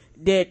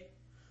that,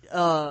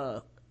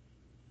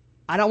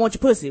 I don't want your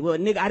pussy. Well,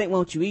 nigga, I didn't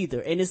want you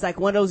either. And it's like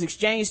one of those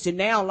exchanges to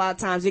now, a lot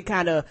of times it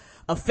kind of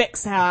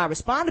affects how I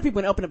respond to people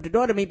and open up the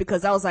door to me,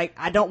 because I was like,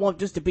 I don't want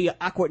this to be an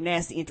awkward,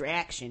 nasty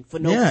interaction for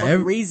no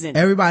fucking reason.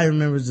 Everybody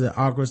remembers the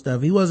awkward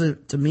stuff. He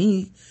wasn't, to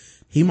me,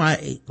 he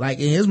might, like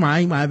in his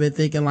mind, he might have been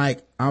thinking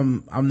like,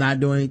 I'm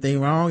not doing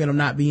anything wrong and I'm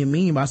not being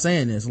mean by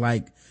saying this.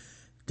 Like,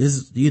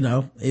 this,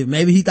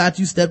 maybe he thought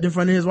you stepped in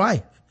front of his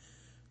wife.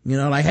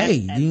 Like, hey,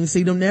 you didn't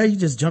see them there? You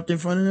just jumped in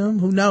front of them?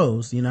 Who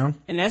knows, And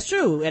that's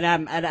true. And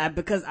I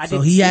because I didn't.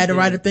 So he had the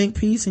right to think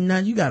piece, and now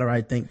you got the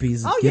right to think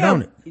piece. Oh, Get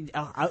on it.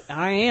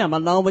 I am,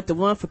 along with the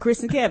one for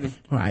Chris and Kevin.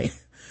 Right.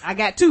 I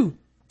got two.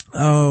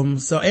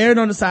 So erring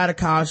on the side of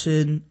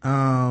caution.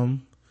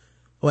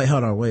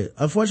 Wait.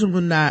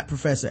 Unfortunately, not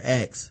Professor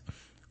X.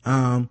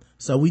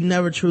 So we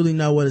never truly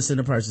know what is in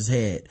a person's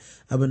head.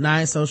 A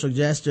benign social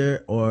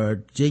gesture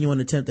or genuine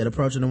attempt at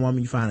approaching a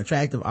woman you find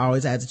attractive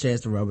always has a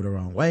chance to rub her the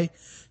wrong way.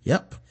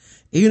 Yep.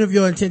 Even if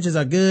your intentions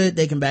are good,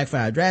 they can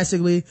backfire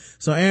drastically.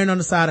 So erring on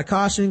the side of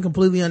caution,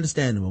 completely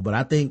understandable. But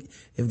I think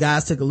if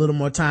guys took a little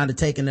more time to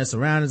take in their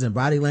surroundings and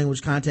body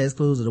language context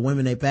clues of the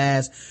women they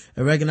pass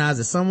and recognize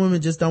that some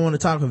women just don't want to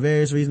talk for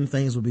various reasons,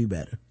 things would be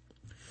better.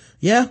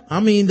 Yeah. I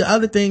mean, the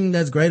other thing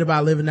that's great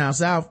about living down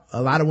south,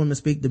 a lot of women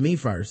speak to me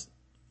first.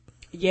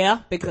 Yeah,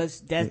 because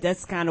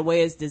that's kind of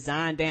way it's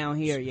designed down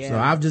here. Yeah. So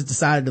I've just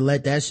decided to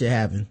let that shit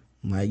happen.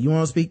 Like, you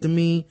want to speak to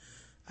me?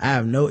 I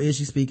have no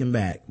issue speaking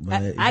back,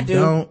 but if you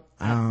don't,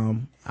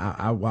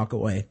 I walk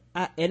away.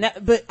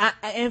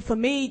 And for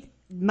me,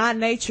 my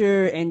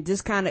nature and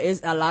just kind of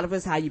is a lot of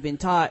it's how you've been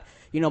taught.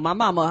 My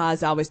mama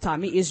has always taught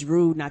me it's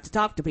rude not to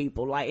talk to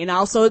people. Like, and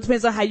also it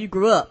depends on how you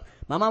grew up.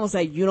 My mama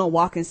say you don't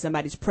walk in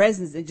somebody's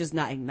presence and just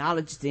not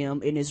acknowledge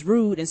them, and it's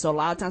rude. And so a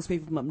lot of times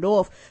people from up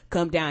north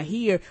come down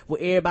here where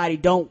everybody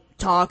don't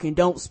talk and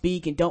don't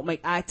speak and don't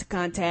make eye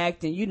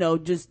contact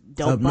and just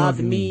don't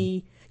bother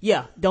me.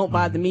 Yeah, don't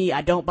bother me.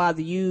 I don't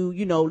bother you.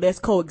 Let's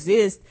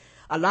coexist.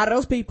 A lot of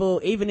those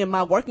people, even in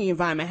my working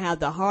environment, have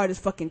the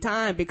hardest fucking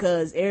time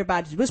because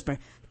everybody's whispering,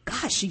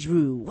 gosh, she's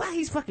rude. Why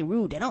he's fucking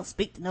rude? They don't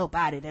speak to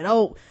nobody. They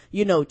don't,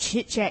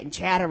 chit chat and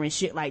chatter and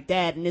shit like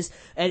that. And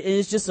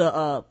it's just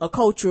a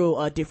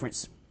cultural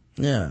difference.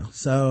 Yeah.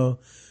 So,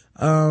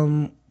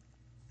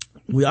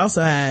 we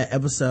also had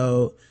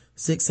episode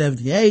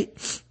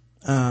 678,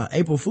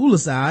 April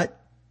Foolicide.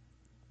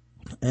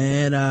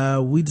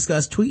 And, we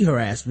discussed tweet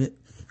harassment.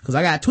 Cause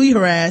I got tweet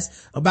harassed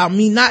about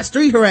me not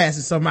street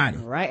harassing somebody.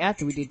 Right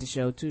after we did the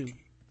show too.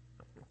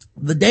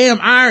 The damn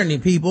irony,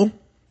 people.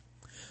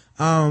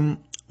 We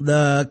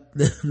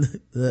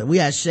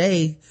had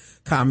Shay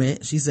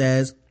comment. She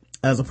says,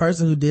 as a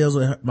person who deals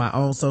with my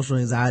own social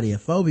anxiety and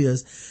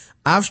phobias,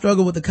 I've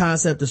struggled with the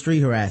concept of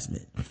street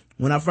harassment.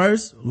 When I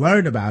first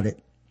learned about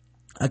it,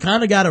 I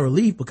kind of got a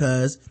relief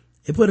because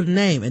it put a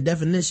name and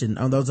definition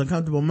on those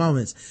uncomfortable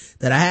moments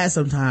that I had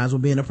sometimes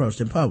when being approached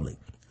in public.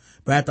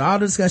 But after all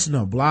the discussion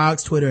on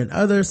blogs, Twitter, and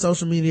other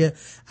social media,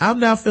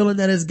 I'm now feeling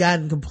that it's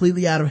gotten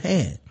completely out of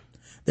hand.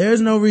 There is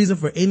no reason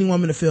for any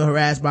woman to feel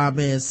harassed by a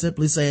man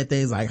simply saying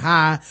things like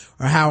hi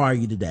or how are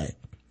you today.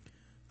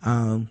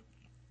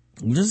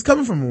 Just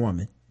coming from a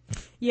woman.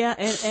 Yeah,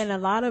 and a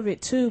lot of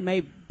it too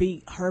may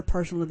be her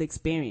personal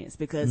experience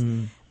because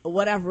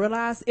what I've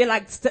realized,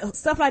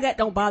 stuff like that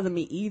don't bother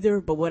me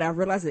either, but what I've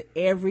realized is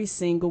every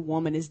single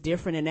woman is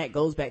different, and that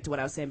goes back to what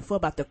I was saying before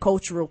about the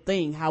cultural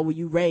thing. How were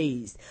you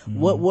raised?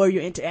 What were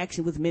your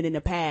interaction with men in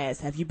the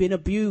past? Have you been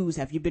abused?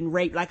 Have you been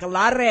raped? Like, a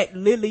lot of that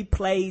literally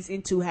plays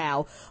into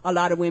how a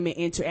lot of women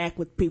interact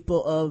with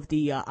people of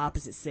the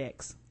opposite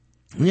sex.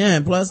 Yeah,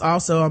 and plus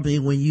also, I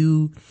mean, when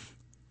you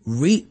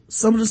read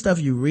some of the stuff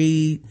you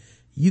read,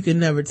 you can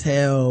never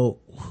tell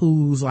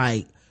who's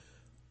like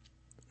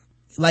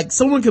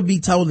someone could be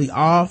totally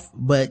off,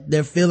 but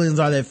their feelings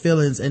are their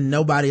feelings, and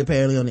nobody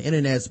apparently on the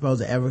internet is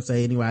supposed to ever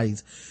say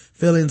anybody's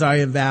feelings are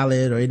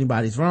invalid or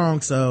anybody's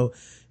wrong. So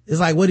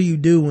it's like, what do you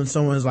do when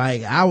someone's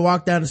like, I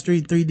walked down the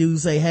street, 3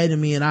 dudes say hey to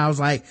me, and I was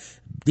like,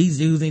 these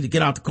dudes need to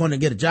get out the corner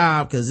and get a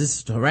job because this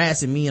is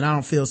harassing me and I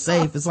don't feel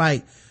safe. It's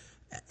like,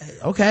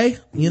 okay,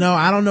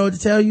 I don't know what to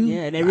tell you.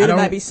 Yeah, and there really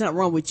might be something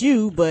wrong with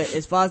you, but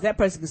as far as that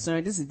person's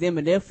concerned, this is them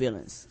and their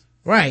feelings.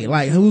 Right.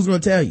 Like, who's going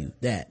to tell you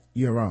that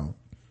you're wrong?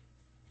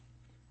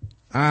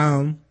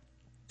 I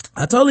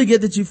totally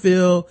get that you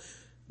feel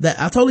that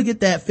I totally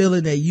get that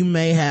feeling that you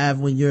may have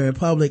when you're in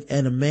public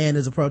and a man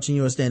is approaching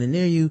you or standing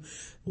near you.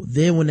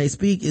 Then when they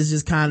speak, it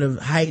just kind of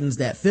heightens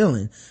that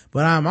feeling.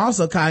 But I'm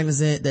also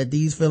cognizant that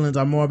these feelings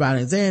are more about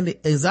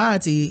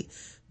anxiety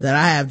that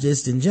I have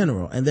just in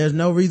general. And there's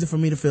no reason for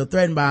me to feel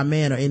threatened by a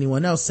man or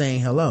anyone else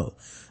saying hello.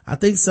 I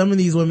think some of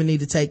these women need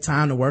to take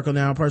time to work on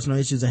their own personal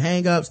issues and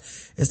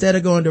hang-ups instead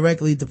of going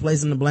directly to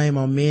placing the blame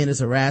on men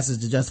as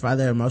harassers to justify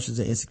their emotions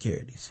and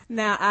insecurities.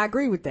 Now, I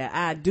agree with that.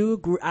 I do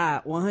agree.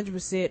 I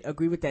 100%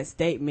 agree with that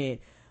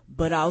statement.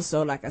 But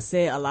also, like I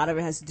said, a lot of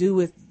it has to do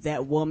with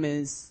that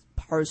woman's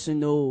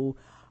personal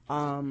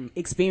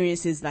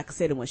experiences, like I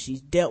said, and what she's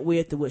dealt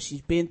with and what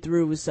she's been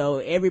through. So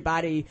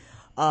everybody,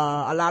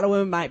 a lot of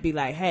women might be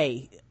like,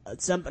 hey,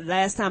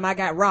 last time I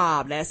got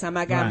robbed, last time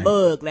I got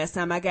mugged, last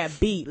time I got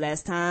beat,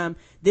 last time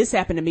this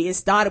happened to me, it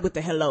started with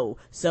the hello.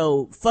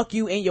 So fuck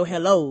you and your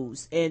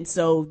hellos. And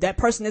so that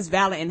person is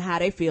valid in how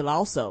they feel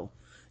also.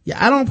 Yeah,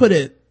 I don't put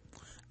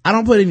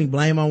any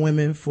blame on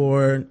women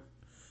for,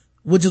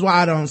 which is why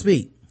I don't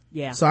speak.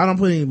 Yeah. So I don't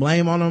put any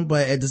blame on them,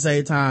 but at the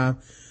same time,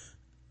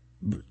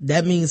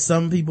 that means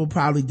some people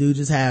probably do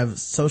just have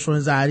social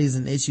anxieties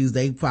and issues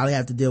they probably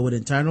have to deal with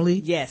internally.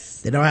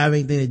 Yes. They don't have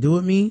anything to do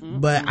with me,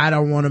 but I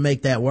don't want to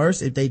make that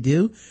worse if they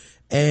do.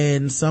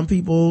 And some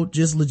people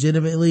just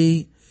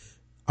legitimately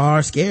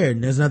are scared,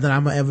 and there's nothing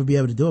I'm gonna ever be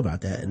able to do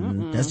about that.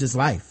 And that's just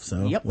life.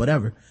 So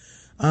whatever.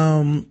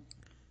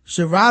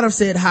 Sharada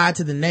said hi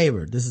to the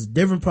neighbor. This is a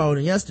different poll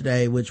than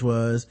yesterday, which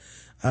was,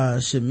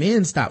 should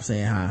men stop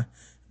saying hi?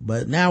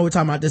 But now we're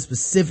talking about this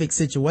specific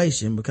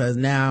situation because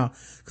I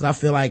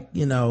feel like,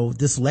 you know,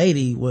 this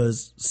lady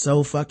was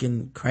so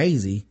fucking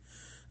crazy,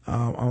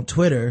 on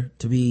Twitter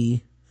to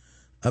be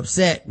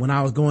upset when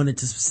I was going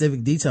into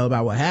specific detail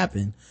about what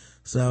happened.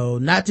 So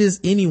not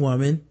just any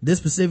woman, this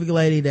specific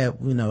lady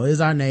that, you know,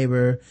 is our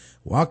neighbor,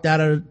 walked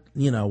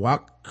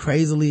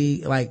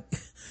crazily, like,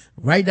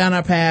 right down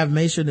our path,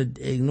 made sure to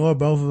ignore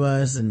both of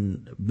us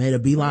and made a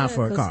beeline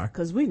for a car.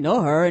 Cause we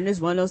know her, and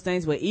it's one of those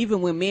things where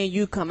even when me and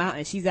you come out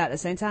and she's out at the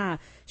same time,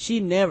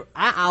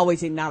 I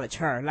always acknowledge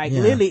her. Like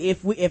literally,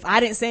 if I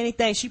didn't say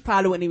anything, she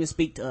probably wouldn't even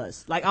speak to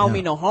us. Like I don't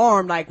mean no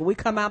harm. Like when we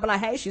come out, but like,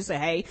 hey, she'll say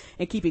hey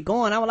and keep it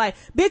going. I was like,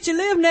 bitch, you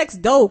live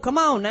next door. Come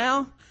on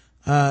now.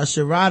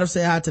 Sharada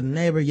said hi to the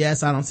neighbor.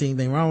 Yes, I don't see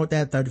anything wrong with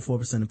that.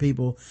 34% of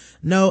people.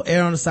 No,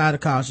 err on the side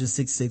of caution,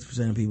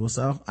 66% of people.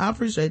 So I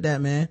appreciate that,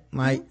 man.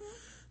 Like,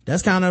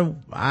 that's kind of,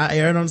 I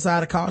erred on the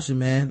side of caution,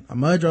 man.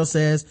 Mudro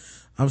says,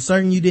 I'm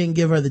certain you didn't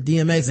give her the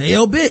DMX. Hey,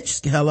 yo,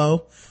 bitch.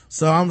 Hello.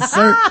 So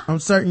I'm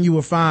certain you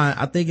were fine.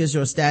 I think it's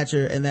your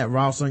stature and that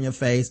Ross on your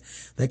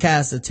face that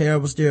casts a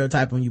terrible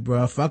stereotype on you,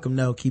 bro. Fuck him,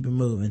 no. Keep it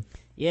moving.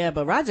 Yeah,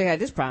 but Roger had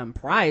this problem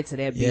prior to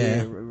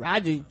that.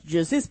 Roger,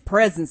 just his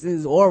presence and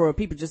his aura,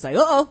 people just like,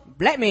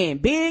 black man,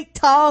 big,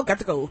 tall, got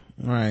to go.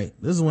 Right.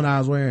 This is when I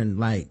was wearing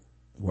like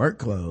work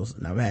clothes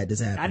and I've had this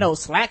happen. I know,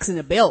 slacks in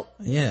the belt.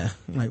 Yeah.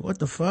 Like, what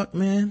the fuck,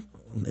 man?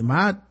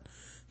 I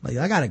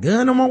got a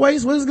gun on my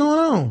waist? What is going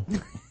on?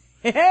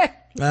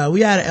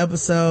 We had an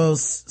episode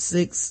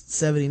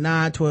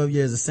 679, 12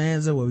 Years of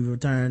Sansa, where we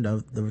returned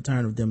of the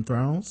Return of Them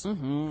Thrones.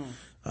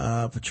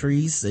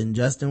 Patrice and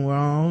Justin were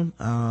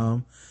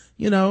on.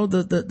 You know,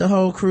 the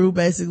whole crew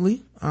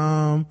basically,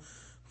 from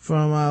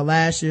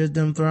last year's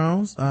Them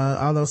Thrones.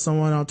 Although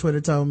someone on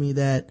Twitter told me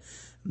that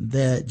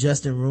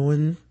Justin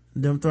ruined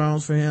Them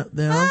Thrones for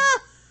them.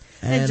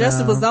 And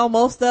Justin was on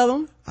most of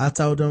them. I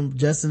told them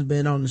Justin's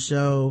been on the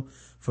show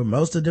for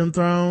most of Them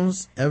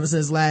Thrones ever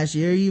since last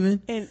year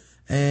even.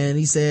 And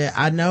he said,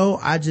 I know,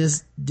 I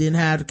just didn't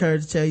have the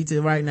courage to tell you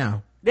to right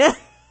now.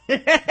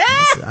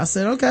 I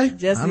said, okay.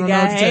 Justin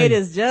got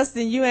haters.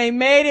 Justin, you ain't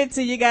made it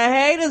till you got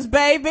haters,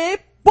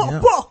 baby.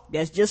 Yep.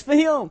 That's just for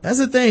him. That's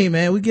the thing,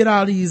 man. We get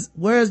all these,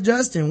 where's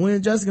Justin? When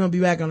is Justin gonna be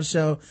back on the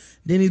show?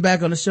 Then he's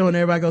back on the show and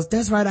everybody goes,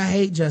 that's right, I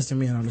hate Justin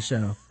being on the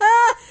show.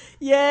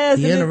 Yes.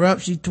 He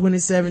interrupts you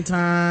 27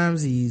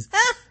 times. He's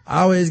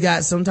always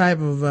got some type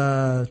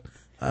of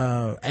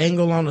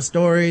angle on the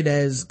story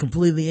that is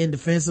completely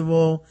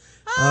indefensible.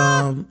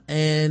 And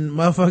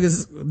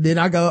motherfuckers, then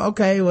I go,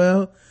 okay,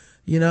 well,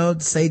 you know,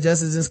 say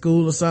Justin's in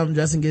school or something,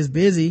 Justin gets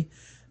busy.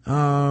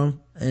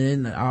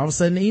 And then all of a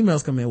sudden the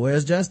emails come in,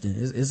 where's Justin?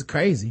 It's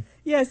crazy.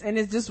 Yes, and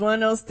it's just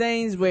one of those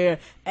things where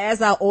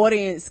as our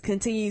audience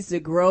continues to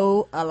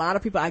grow, a lot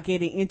of people are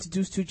getting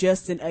introduced to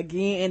Justin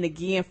again and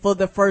again for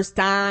the first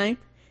time.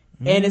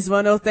 And it's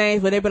one of those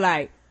things where they be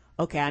like,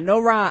 okay, I know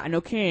Ron, I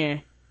know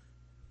Karen,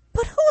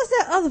 but who is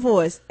that other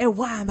voice and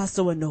why am I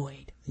so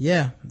annoyed?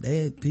 Yeah,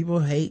 people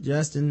hate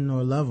Justin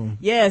or love him.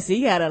 Yes,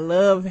 he had a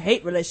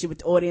love-hate relationship with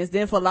the audience.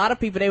 Then for a lot of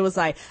people, they was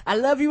like, I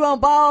love you on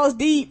Balls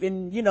Deep.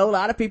 And, you know, a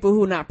lot of people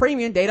who are not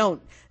premium, they don't.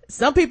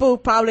 Some people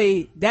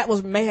probably,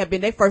 may have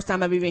been their first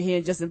time I've even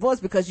hearing Justin's voice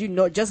because, you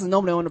know, Justin's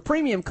normally on the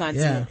premium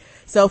content. Yeah.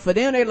 So for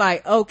them, they're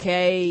like,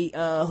 okay,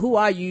 who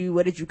are you?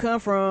 Where did you come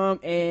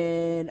from?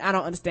 And I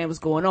don't understand what's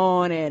going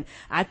on. And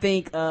I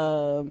think,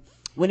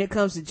 when it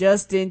comes to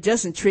Justin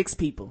tricks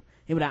people.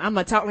 He be like, I'm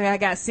gonna talk like I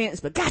got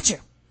sense, but gotcha.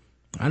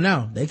 I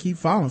know. They keep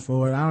falling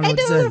for it. I don't know what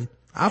to tell you.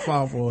 I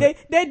fall for it.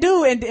 They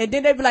do, and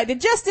then they be like,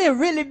 did Justin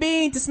really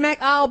mean to smack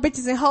all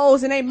bitches and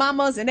hoes and they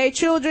mamas and they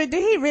children?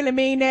 Did he really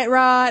mean that,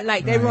 Rod?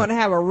 Like, they want to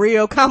have a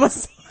real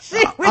conversation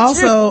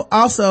with you.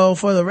 Also,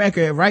 for the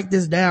record, write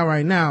this down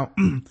right now.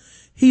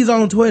 He's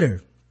on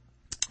Twitter.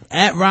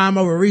 At Rhyme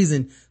Over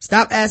Reason.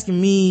 Stop asking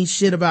me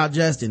shit about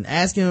Justin.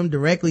 Ask him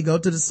directly. Go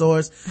to the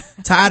source.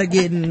 Tired of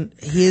getting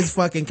his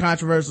fucking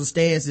controversial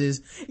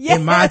stances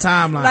in my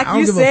timeline. Like I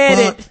don't you give said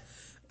a fuck. it.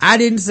 I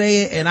didn't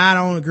say it and I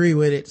don't agree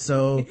with it.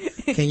 So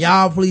can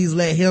y'all please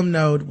let him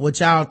know what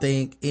y'all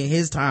think in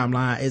his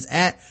timeline? Is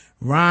at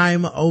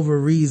Rhyme Over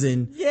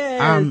Reason.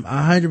 Yes. I'm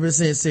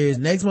 100% serious.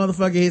 Next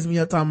motherfucker hits me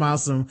up talking about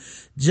some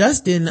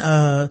Justin,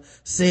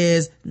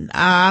 says,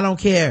 I don't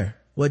care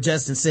what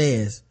Justin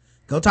says.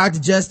 Go talk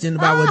to Justin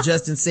about what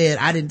Justin said.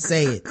 I didn't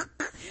say it.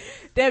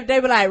 They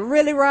be like,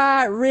 really,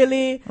 Rod?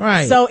 Really?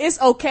 Right. So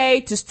it's okay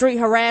to street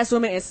harass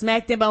women and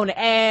smack them on the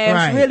ass?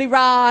 Right. Really,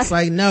 Rod? It's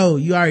like, no,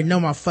 you already know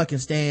my fucking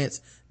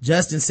stance.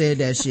 Justin said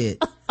that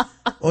shit.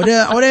 or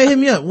they'll hit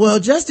me up.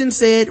 Well, Justin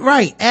said,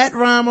 right, at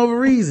Rhyme Over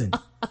Reason.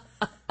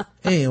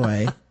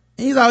 Anyway,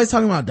 he's always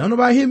talking about, don't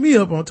nobody hit me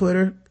up on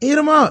Twitter. Hit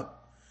him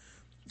up.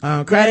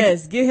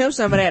 Yes, give him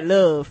some of that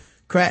love.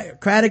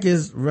 Craddock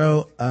is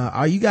wrote,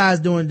 are you guys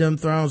doing Dumb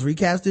Thrones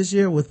recaps this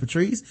year with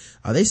Patrice?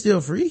 Are they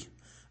still free?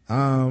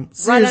 Right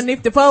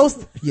underneath the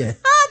post? Yeah.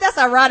 That's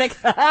ironic.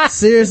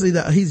 Seriously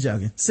though, he's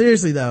joking.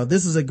 Seriously though,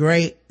 this was a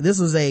great,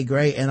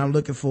 and I'm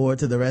looking forward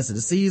to the rest of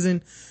the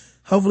season.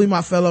 Hopefully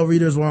my fellow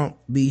readers won't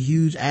be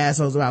huge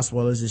assholes about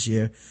spoilers this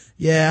year.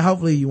 Yeah,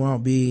 hopefully you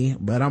won't be,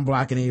 but I'm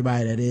blocking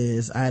anybody that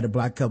is. I had to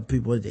block a couple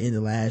people at the end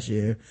of last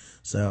year.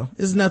 So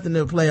it's nothing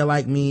to a player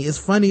like me. It's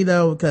funny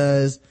though,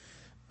 because,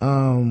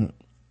 from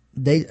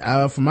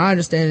my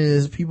understanding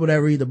is people that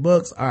read the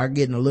books are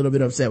getting a little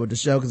bit upset with the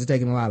show because they're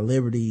taking a lot of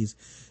liberties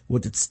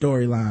with the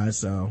storyline.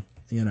 So,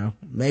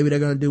 maybe they're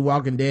going to do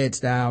Walking Dead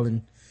style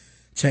and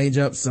change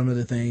up some of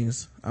the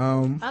things.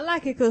 I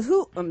like it because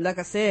like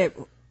I said,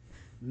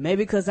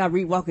 maybe because I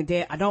read Walking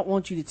Dead, I don't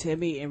want you to tell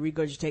me and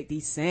regurgitate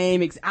these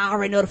same, I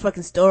already know the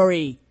fucking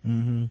story.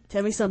 Mm-hmm.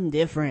 Tell me something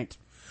different.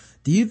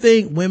 Do you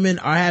think women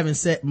are having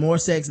more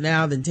sex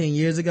now than 10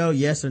 years ago?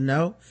 Yes or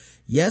no?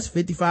 Yes,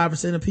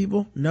 55% of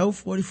people. No,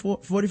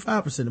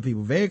 45% of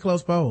people. Very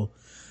close poll.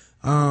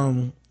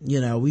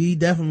 We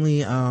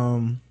definitely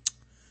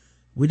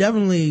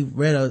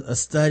read a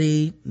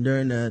study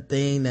during the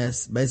thing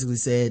that's basically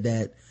said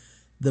that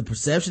the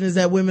perception is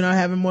that women are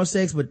having more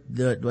sex, but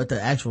the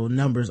actual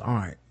numbers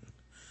aren't.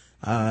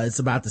 It's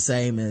about the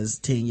same as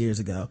 10 years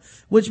ago,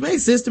 which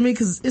makes sense to me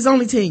because it's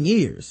only 10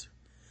 years.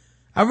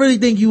 I really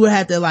think you would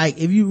have to,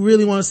 if you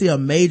really want to see a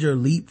major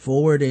leap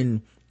forward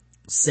in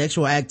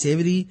sexual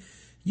activity,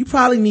 you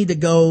probably need to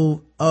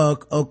go a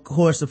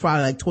course of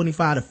probably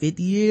 25 to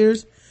 50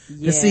 years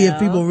to see if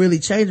people really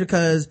change,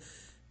 because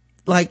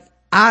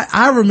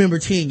I remember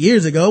 10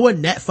 years ago, it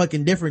wasn't that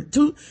fucking different.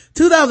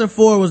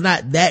 2004 was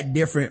not that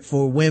different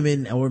for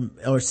women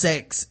or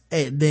sex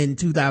than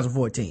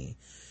 2014.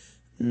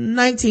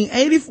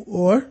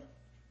 1984, a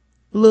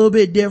little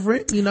bit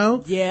different,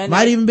 Yeah.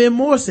 Might even been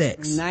more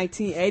sex.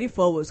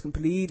 1984 was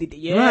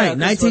completely, Right,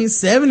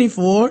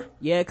 1974.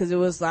 Yeah, cause it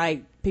was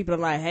people are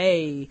like,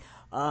 hey,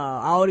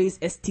 all these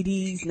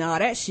STDs and all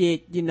that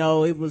shit,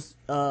 it was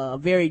a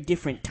very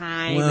different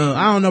time. Well,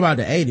 I don't know about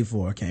the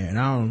 84,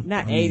 Karen.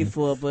 Not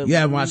 84, but you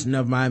haven't watched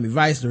enough Miami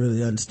Vice to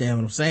really understand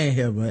what I'm saying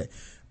here, but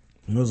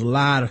there was a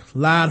lot of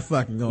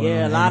fucking going on.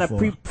 Yeah, a lot of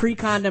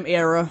pre-condom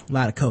era. A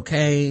lot of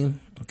cocaine.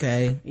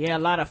 Okay. Yeah, a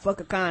lot of fuck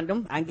a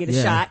condom. I can get a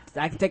shot.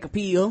 I can take a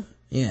pill.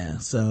 Yeah.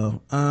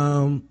 So,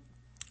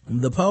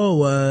 the poll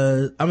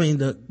was,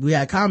 we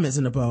had comments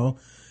in the poll.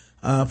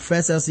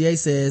 Professor LCA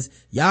says,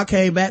 y'all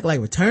came back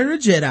like Return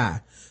of the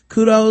Jedi.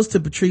 Kudos to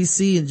Patrice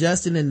C and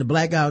Justin and the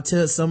Blackout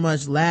Tips. So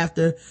much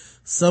laughter,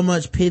 so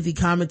much pithy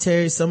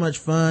commentary, so much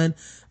fun.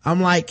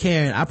 I'm like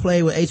Karen. I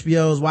played with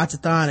HBO's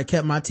Watchathon and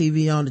kept my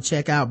TV on to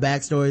check out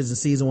backstories of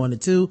season 1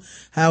 and 2.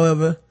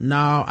 However,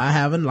 no, I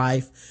haven't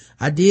life.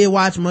 I did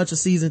watch much of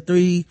season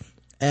 3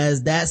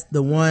 as that's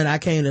the one I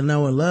came to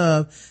know and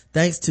love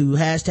thanks to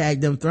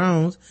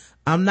 #Dumthrones.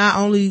 I'm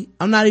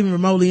not even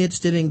remotely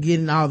interested in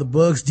getting all the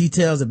books,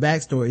 details, and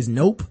backstories.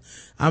 Nope.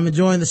 I'm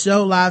enjoying the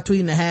show, live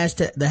tweeting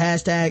the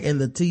hashtag and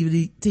the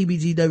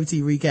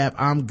TBGWT recap.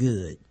 I'm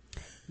good.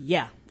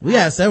 Yeah. We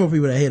had several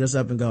people that hit us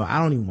up and go, I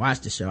don't even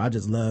watch the show. I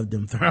just love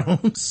Them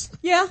Thrones.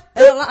 Yeah.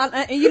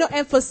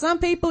 And for some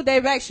people,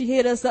 they've actually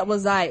hit us up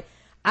was like,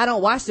 I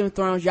don't watch Them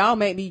Thrones. Y'all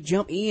make me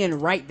jump in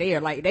right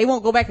there. They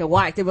won't go back and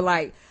watch. They were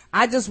like,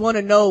 I just want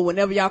to know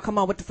whenever y'all come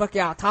on what the fuck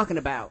y'all talking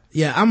about.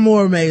 Yeah, I'm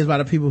more amazed by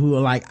the people who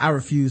are like, I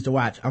refuse to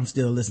watch. I'm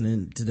still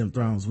listening to Them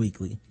Thrones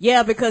weekly.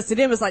 Yeah, because to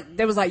them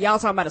they was like y'all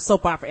talking about a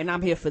soap opera and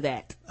I'm here for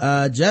that.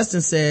 Justin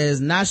says,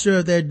 not sure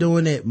if they're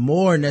doing it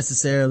more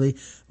necessarily,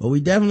 but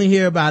we definitely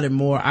hear about it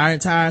more. Our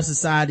entire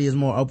society is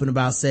more open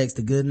about sex,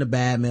 the good and the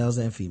bad, males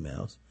and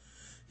females.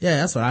 Yeah,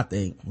 that's what I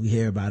think. We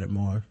hear about it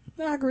more.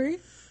 I agree.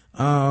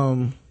 We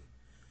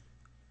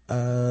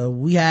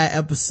had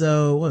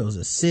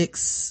episode,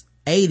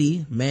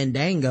 680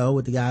 Mandango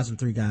with the guys from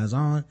 3 Guys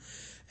On,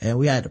 And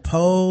we had the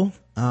poll,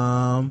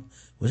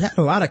 which had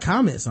a lot of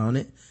comments on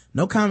it.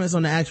 No comments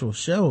on the actual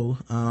show.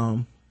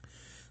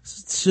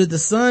 Should the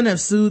son have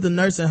sued the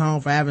nursing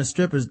home for having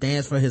strippers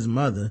dance for his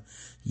mother?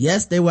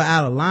 Yes, they were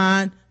out of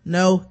line.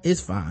 No,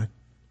 it's fine.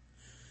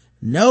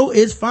 No,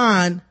 it's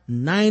fine.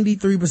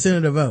 93%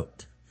 of the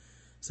vote.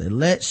 So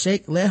let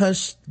her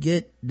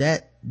get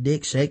that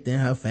dick shaked in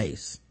her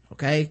face.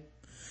 Okay.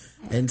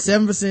 And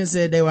 7%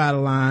 said they were out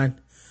of line.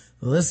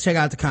 Well, let's check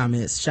out the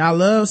comments. Shy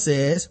Love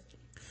says,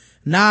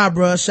 nah,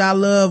 bruh, Shy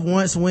Love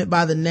once went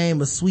by the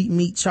name of Sweet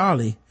Meat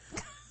Charlie.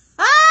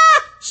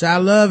 Shy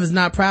Love is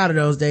not proud of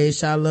those days.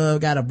 Shy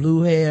Love gave a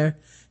blue hair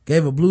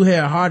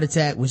a heart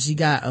attack when she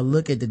got a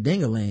look at the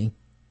ding-a-ling.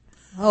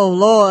 Oh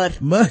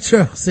Lord.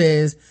 Mutro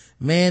says,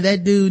 man,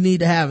 that dude need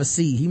to have a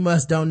seat. He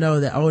must don't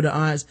know that older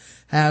aunts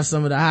have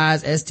some of the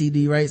highest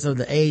STD rates of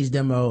the age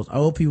demos.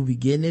 Old people be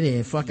getting it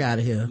in. Fuck out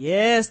of here.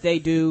 Yes, they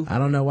do. I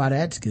don't know why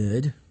that's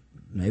good.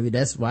 Maybe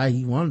that's why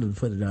he wanted to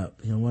put it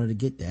up. He don't want to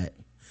get that.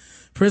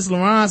 Prince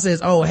Laurent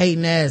says, oh,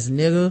 hating ass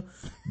nigga.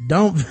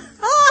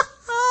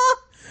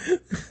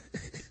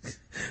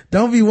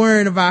 Don't be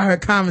worrying about her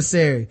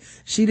commissary.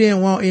 She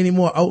didn't want any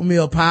more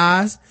oatmeal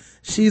pies.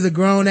 She's a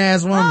grown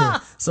ass woman.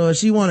 So if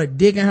she want a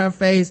dick in her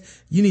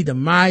face, you need to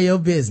mind your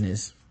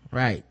business.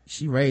 Right.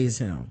 She raised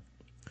him.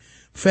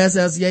 Professor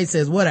LCA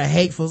says, what a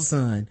hateful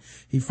son.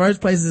 He first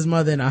places his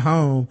mother in a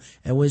home,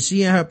 and when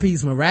she and her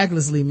piece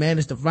miraculously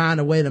managed to find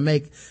a way to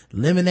make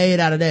lemonade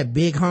out of that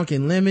big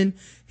honking lemon,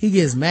 he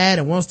gets mad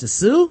and wants to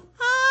sue?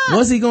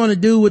 What's he going to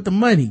do with the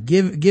money?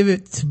 Give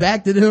it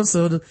back to them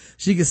so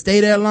she can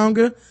stay there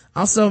longer?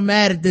 I'm so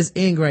mad at this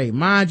ingrate.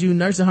 Mind you,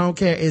 nursing home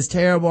care is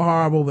terrible,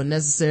 horrible, but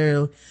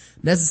necessary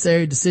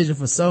decision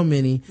for so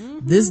many. Mm-hmm.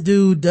 This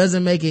dude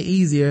doesn't make it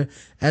easier,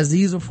 as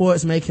these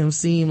reports make him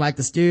seem like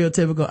the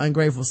stereotypical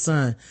ungrateful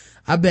son.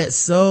 I bet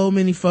so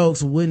many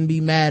folks wouldn't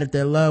be mad if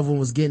their loved one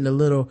was getting a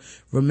little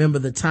remember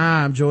the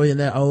time joy in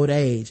their old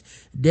age.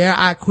 Dare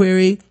I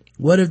query,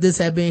 what if this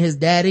had been his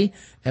daddy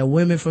and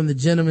women from the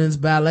Gentleman's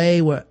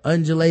Ballet were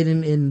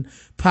undulating in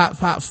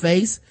Pop's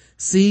face?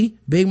 See,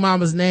 Big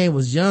Mama's name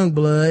was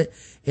Youngblood.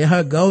 In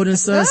her golden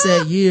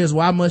sunset years,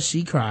 why must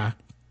she cry?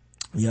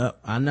 Yep,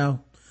 I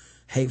know.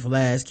 Hateful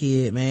ass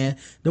kid, man.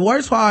 The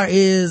worst part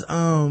is,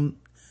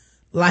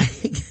 like,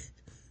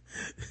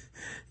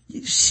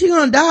 she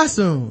gonna die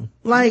soon.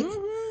 Like,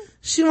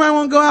 she might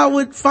want to go out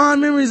with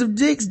fond memories of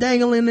dicks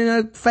dangling in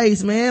her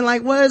face, man.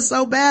 Like, what is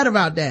so bad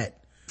about that?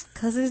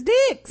 'Cause it's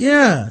dicks.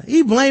 Yeah,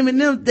 he blaming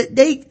them.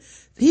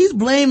 He's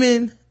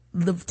blaming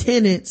the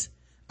tenants.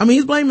 I mean,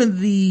 he's blaming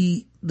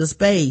the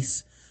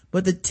space,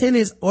 but the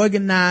tenants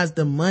organized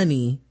the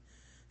money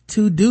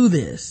to do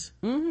this.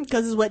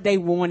 'Cause it's what they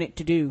wanted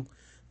to do.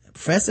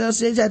 Professor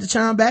LCH had to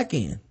chime back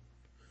in.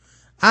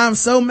 I'm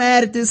so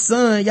mad at this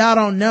son, y'all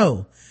don't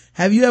know.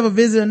 Have you ever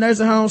visited a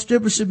nursing home?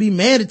 Strippers should be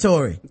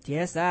mandatory.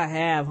 Yes, I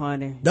have,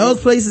 honey. Those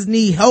places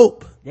need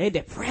hope. They're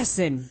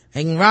depressing.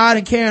 And Rod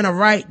and Karen are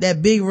right.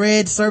 That big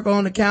red circle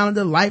on the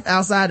calendar, life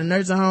outside the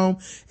nursing home,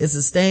 is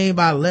sustained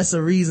by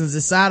lesser reasons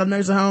inside a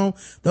nursing home.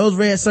 Those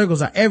red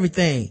circles are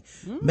everything.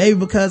 Maybe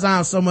because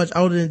I'm so much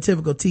older than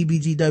typical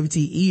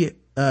TBGWT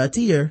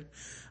tier,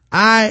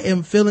 I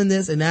am feeling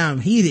this and now I'm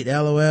heated,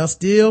 LOL.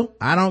 Still,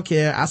 I don't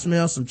care. I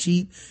smell some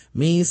cheap,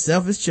 mean,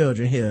 selfish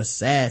children here.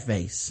 Sad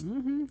face.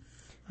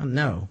 I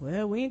know.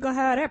 Well, we ain't gonna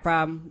have that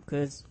problem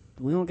because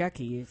we don't got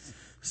kids.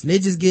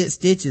 Snitches get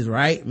stitches,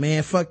 right?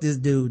 Man, fuck this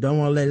dude. Don't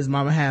want to let his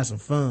mama have some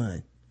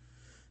fun.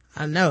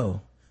 I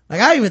know.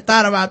 Like, I even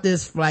thought about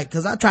this, like,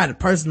 cause I tried to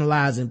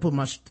personalize and put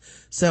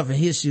myself in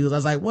his shoes. I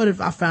was like, what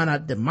if I found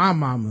out that my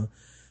mama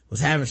was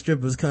having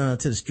strippers come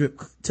to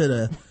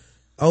the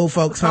old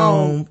folks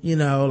home, you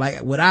know,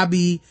 like, would I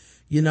be,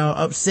 you know,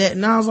 upset?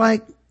 And I was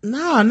like,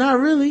 nah, not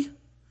really.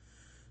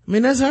 I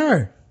mean, that's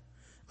her.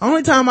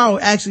 Only time I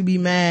would actually be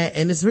mad,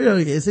 and it's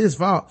his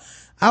fault,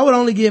 I would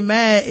only get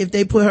mad if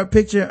they put her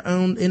picture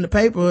in the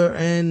paper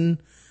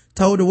and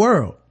told the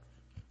world.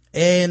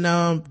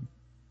 And,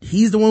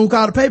 he's the one who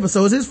called the paper,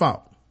 so it's his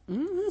fault.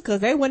 Cause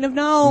they wouldn't have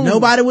known.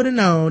 Nobody would have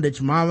known that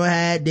your mama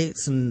had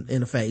dicks in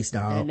the face,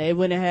 dog. And they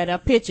wouldn't have had a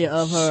picture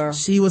of her.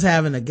 She was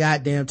having a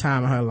goddamn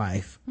time of her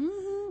life.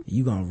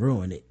 You gonna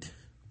ruin it.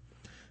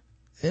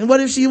 And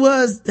what if she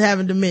was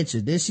having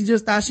dementia? Then she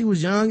just thought she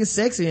was young and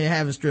sexy and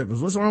having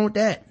strippers. What's wrong with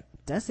that?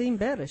 That seemed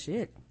better,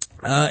 shit.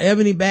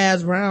 Ebony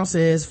Babs Brown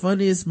says,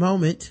 funniest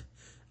moment,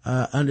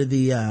 under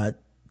the,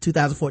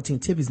 2014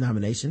 Tippy's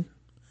nomination.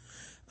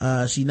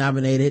 She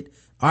nominated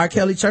R.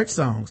 Kelly Church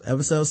Songs,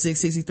 episode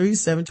 663,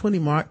 720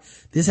 mark.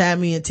 This had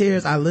me in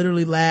tears. I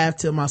literally laughed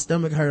till my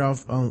stomach hurt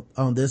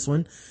on this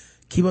one.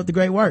 Keep up the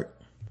great work.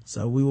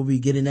 So we will be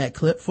getting that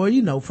clip for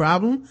you. No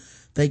problem.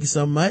 Thank you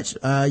so much.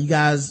 You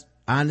guys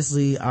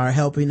honestly are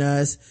helping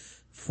us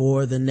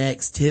for the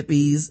next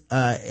Tippies,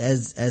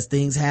 as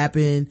things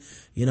happen.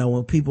 You know,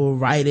 when people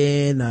write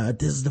in,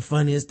 this is the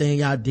funniest thing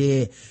y'all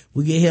did.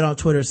 We get hit on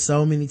Twitter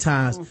so many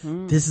times.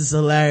 This is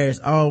hilarious.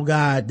 Oh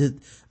God.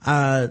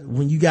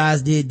 When you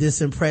guys did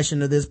this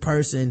impression of this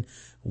person,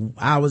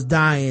 I was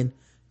dying.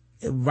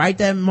 write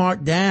that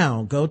mark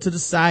down. Go to the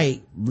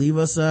site. Leave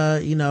us,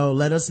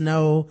 let us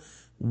know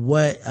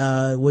what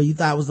you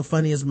thought was the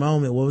funniest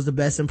moment. What was the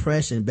best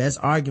impression, best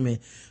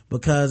argument?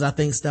 Because I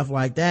think stuff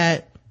like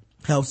that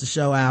helps the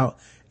show out,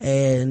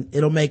 and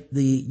it'll make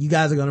you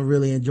guys are going to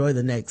really enjoy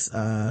the next,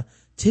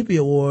 Tippy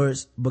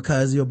Awards,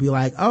 because you'll be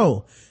like,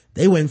 oh,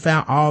 they went and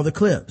found all the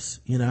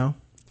clips,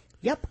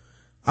 Yep.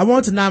 I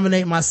want to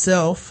nominate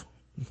myself.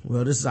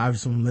 Well, this is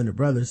obviously from Leonard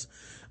Brothers.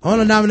 I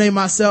want to nominate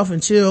myself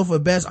and Chill for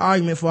best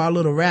argument for our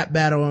little rap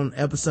battle on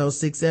episode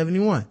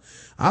 671.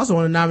 I also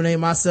want to nominate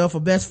myself for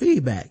best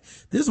feedback.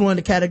 This is one of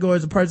the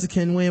categories a person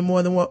can win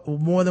more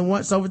than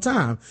once over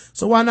time.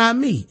 So why not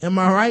me? Am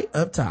I right?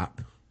 Up top.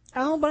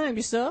 I don't blame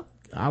you, sir.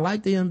 I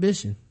like the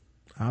ambition.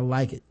 I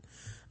like it.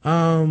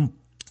 And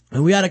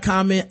we had a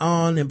comment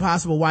on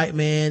Impossible White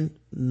Man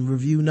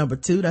review number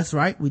 2. That's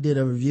right. We did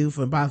a review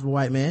for Impossible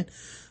White Man.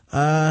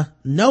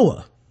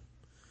 Noah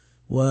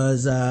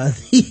was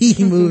the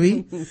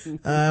movie.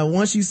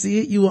 Once you see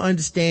it, you will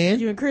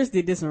understand. You and Chris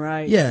did this one,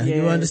 right? Yeah, yes.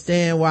 you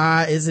understand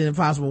why it's an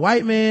Impossible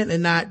White Man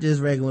and not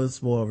just regular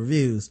spoiled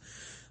reviews.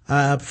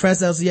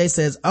 Professor LCA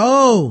says,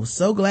 oh,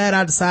 so glad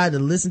I decided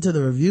to listen to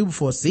the review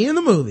before seeing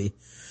the movie.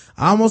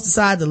 I almost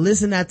decided to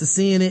listen after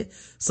seeing it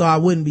so I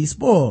wouldn't be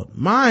spoiled.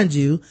 Mind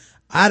you,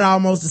 I'd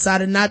almost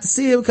decided not to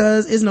see it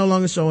because it's no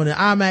longer showing in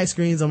IMAX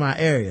screens on my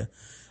area.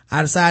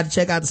 I decided to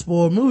check out the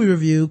spoiled movie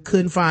review,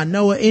 couldn't find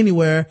Noah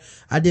anywhere.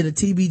 I did a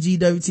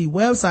TBGWT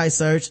website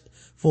search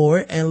for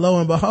it, and lo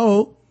and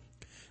behold,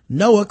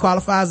 Noah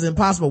qualifies as an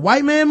Impossible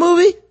White Man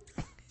movie?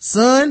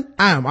 Son,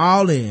 I am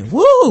all in.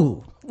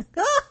 Woo!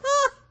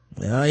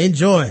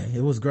 Enjoy.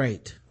 It was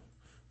great.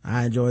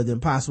 I enjoyed the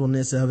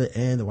impossibleness of it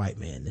and the white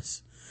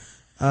manness.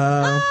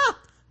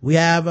 We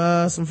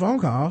have some phone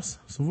calls,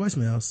 some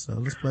voicemails, so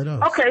let's play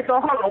those. Okay,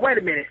 so hold on, wait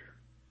a minute.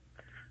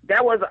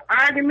 That was an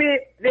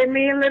argument that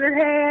me and Leonard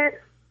had?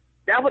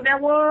 That what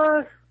that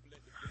was?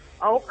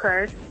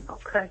 Okay.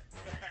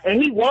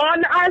 And he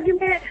won the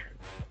argument?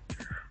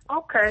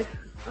 Okay.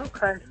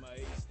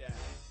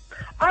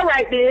 All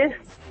right, then.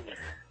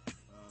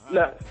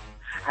 Look,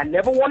 I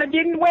never want to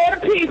get in the way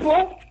of the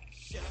people.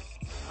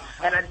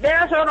 And I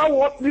damn sure don't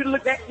want you to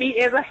look at me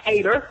as a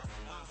hater.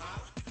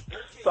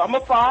 So I'm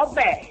going to fall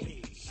back.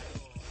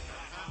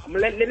 I'm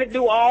going to let Leonard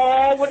do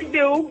all what he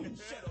do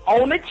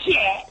on the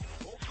chat.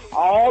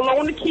 All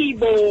on the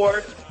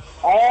keyboard,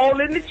 all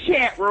in the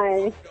chat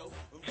room,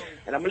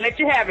 and I'm gonna let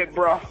you have it,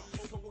 bro.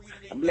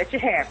 I'm gonna let you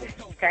have it,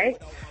 okay?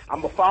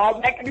 I'm gonna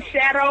fall back in the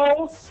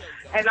shadows,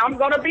 and I'm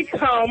gonna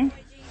become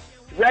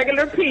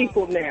regular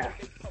people now.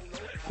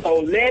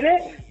 So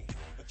Leonard,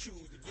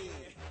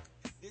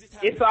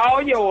 it's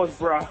all yours,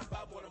 bro.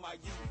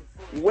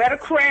 Wear the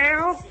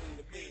crown,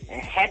 and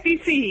happy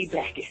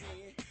feedbacking.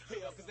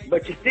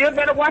 But you still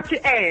better watch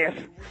your ass,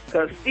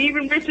 because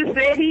Steven Richards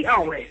said he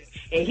owned it.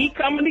 And he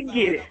coming to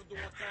get it.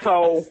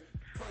 So,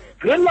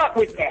 good luck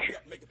with that.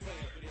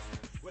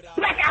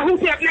 Blackout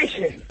Hotep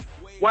Nation.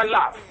 One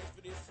love.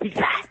 Peace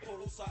out.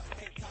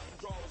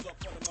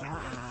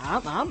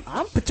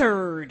 I'm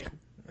perturbed.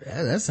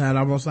 Yeah, that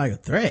sounded almost like a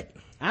threat.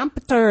 I'm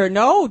perturbed.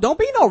 No, don't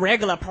be no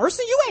regular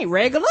person. You ain't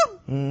regular.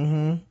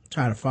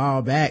 Try to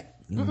fall back.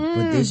 But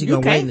then she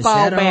gonna wait in the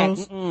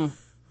shadows. I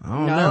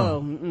don't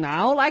know. No, I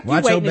don't like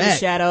Watch you waiting your in the back.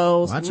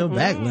 shadows. Watch your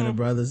back, Leonard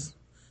Brothers.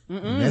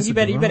 You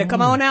better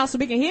come on out so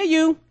we can hear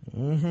you.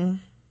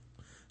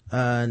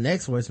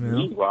 Next voicemail.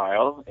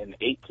 Meanwhile, in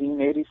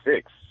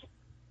 1886.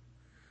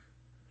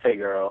 Hey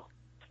girl,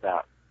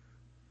 stop.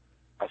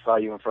 I saw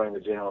you in front of the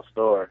general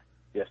store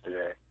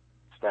yesterday.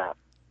 Stop.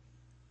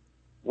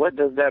 What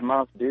does that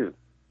mouth do?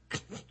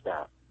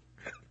 Stop.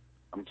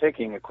 I'm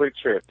taking a quick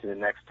trip to the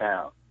next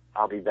town.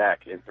 I'll be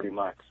back in 3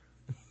 months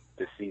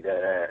to see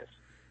that ass.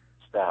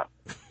 Stop.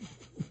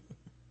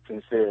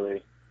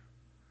 Sincerely,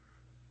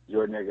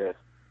 your nigga,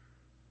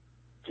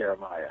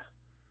 Jeremiah.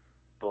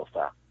 Full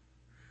stop.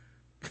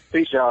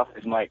 Peace, y'all.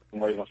 It's Mike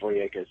from Waiting on 40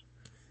 Acres.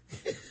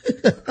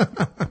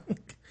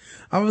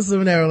 I'm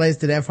assuming that relates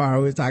to that part.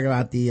 We were talking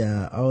about the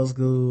old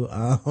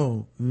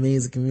school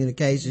means of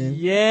communication.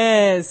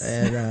 Yes.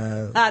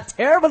 And how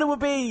terrible it would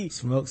be.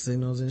 Smoke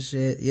signals and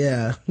shit.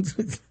 Yeah.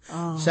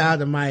 Shout out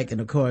to Mike,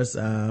 and of course,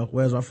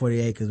 Where's My 40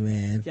 Acres,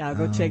 man? Y'all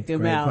go check them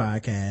great out.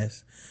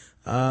 Podcast.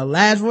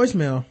 Last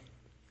voicemail.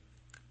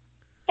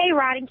 Hey,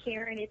 Rod and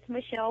Karen, it's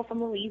Michelle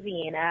from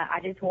Louisiana.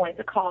 I just wanted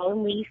to call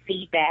and leave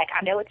feedback.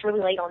 I know it's really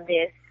late on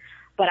this,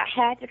 but I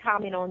had to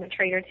comment on the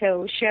Trader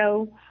Toad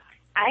show.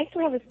 I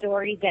actually have a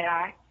story that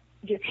I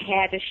just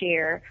had to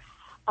share.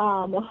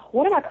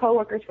 One of my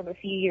coworkers from a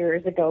few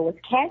years ago was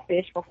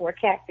catfish before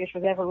catfish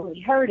was ever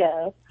really heard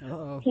of.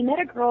 Uh-oh. He met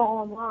a girl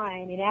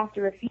online, and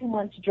after a few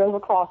months drove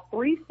across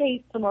 3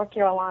 states to North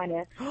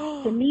Carolina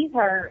to meet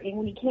her, and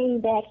when he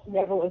came back, he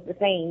never was the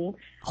same.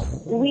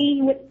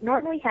 We would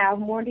normally have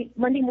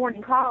Monday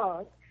morning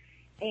calls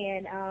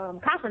and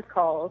conference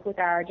calls with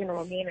our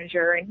general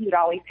manager, and he would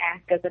always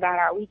ask us about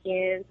our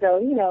weekends.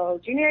 So,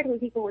 generically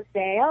people would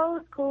say, oh,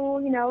 it's cool,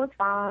 it's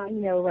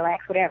fine,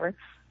 relax, whatever.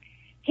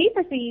 he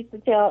proceeds to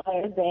tell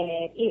us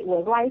that it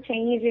was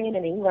life-changing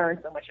and he learned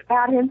so much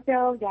about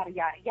himself, yada,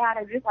 yada,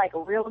 yada. Just like a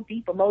real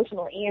deep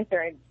emotional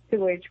answer, to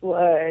which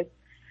was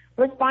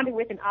responded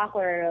with an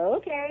awkward,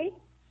 okay,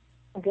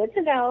 good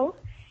to know.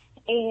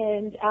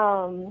 And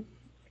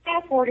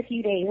fast forward a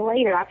few days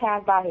later, I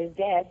passed by his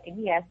desk and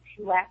he has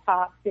 2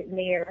 laptops sitting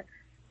there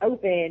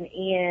open,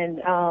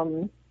 and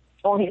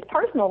on his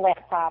personal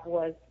laptop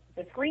was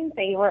the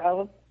screensaver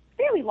of a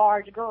fairly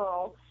large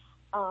girl.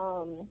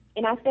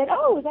 And I said,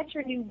 "Oh, is that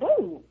your new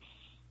boo?"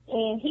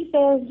 And he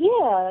says,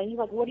 "Yeah." And he's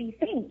like, "What do you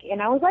think?"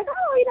 And I was like,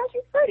 "Oh,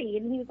 she's pretty."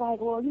 And he was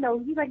like, "Well,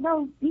 he's like,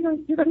 no,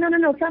 he's like,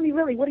 no, tell me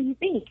really, what do you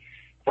think?"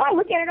 So I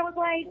looked at it and I was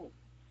like,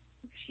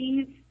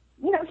 she's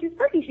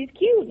pretty, she's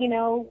cute,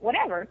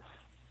 whatever.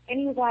 And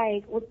he was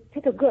like, "Well,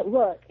 take a good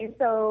look." And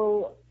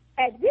so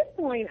at this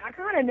point, I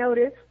kind of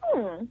noticed,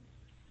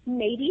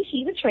 maybe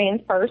she's a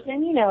trans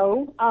person,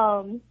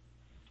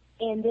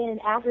 and then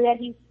after that,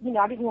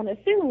 I didn't want to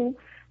assume,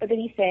 but then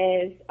he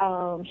says,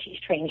 she's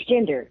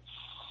transgender.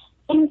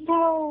 And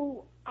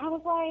so I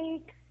was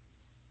like,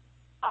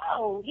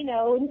 oh,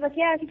 and he's like,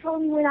 yeah, he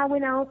told me when I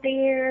went out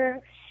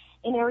there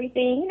and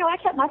everything. I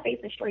kept my face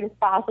as straight as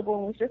possible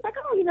and was just like,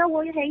 oh,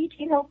 well, hey, you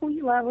can't help who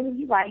you love and who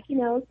you like,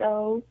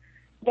 so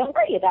don't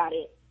worry about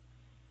it.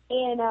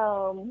 And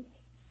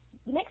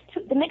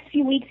the next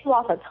few weeks, he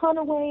lost a ton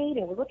of weight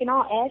and was looking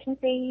all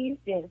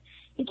ashen-faced, and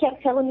he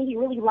kept telling me he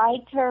really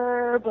liked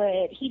her,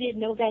 but he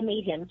didn't know that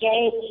made him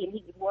gay, and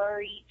he was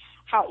worried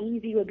how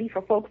easy it would be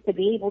for folks to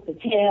be able to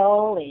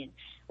tell, and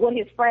what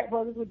his frat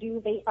brothers would do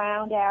if they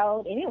found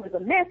out. And it was a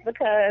mess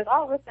because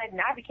all of a sudden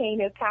I became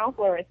his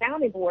counselor and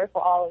sounding board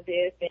for all of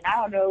this, and I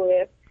don't know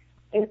if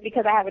it was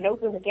because I have an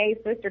openly gay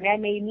sister and that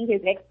made me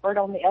his expert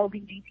on the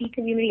LGBT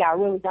community. I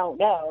really don't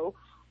know.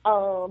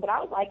 But I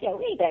was like, yeah,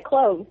 we ain't that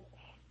close.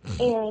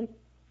 And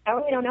I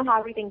really don't know how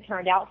everything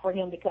turned out for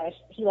him because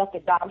he left the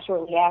job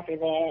shortly after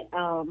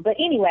that. But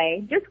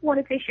anyway, just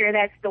wanted to share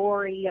that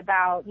story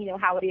about,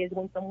 how it is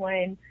when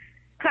someone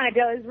kind of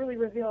does really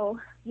reveal,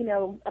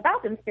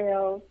 about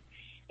themselves.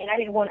 And I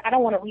don't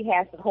want to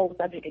rehash the whole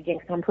subject again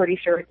because I'm pretty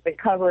sure it's been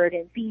covered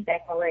in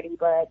feedback already,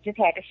 but just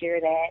had to share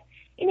that.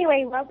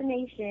 Anyway, love the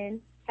nation.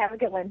 Have a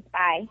good one.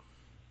 Bye.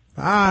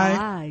 Bye.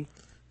 Bye.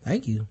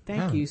 Thank you.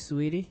 Thank you,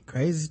 sweetie.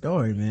 Crazy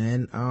story,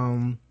 man.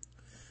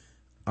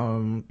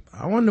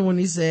 I wonder when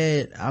he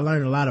said, I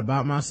learned a lot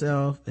about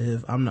myself,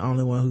 if I'm the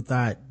only one who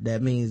thought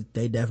that means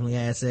they definitely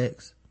had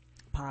sex.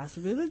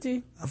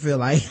 Possibility. I feel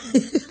like.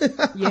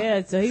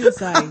 Yeah, so he was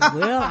like,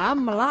 well,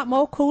 I'm a lot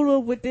more cooler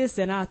with this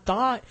than I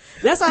thought.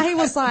 That's why he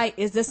was like,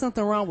 is there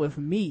something wrong with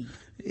me?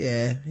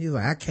 Yeah, he's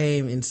like, I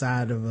came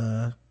inside of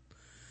a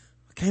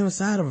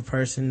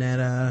person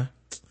that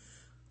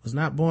was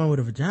not born with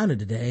a vagina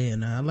today,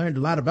 and I learned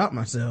a lot about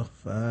myself.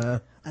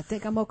 I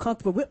think I'm more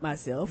comfortable with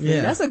myself. Yeah.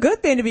 And that's a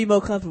good thing to be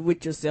more comfortable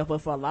with yourself,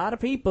 but for a lot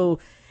of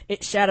people,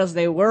 it shadows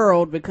their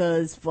world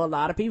because for a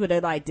lot of people,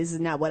 they're like, this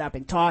is not what I've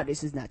been taught.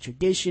 This is not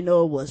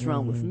traditional. What's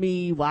wrong with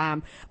me?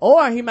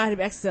 Or he might have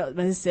asked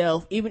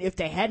himself, even if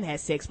they hadn't had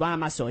sex, why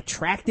am I so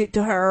attracted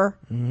to her?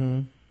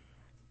 Mm-hmm.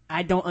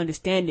 I don't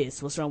understand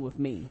this. What's wrong with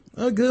me?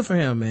 Well, good for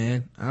him,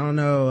 man. I don't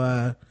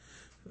know,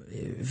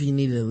 if he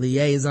needed a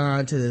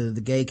liaison to the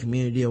gay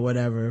community or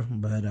whatever,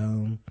 but,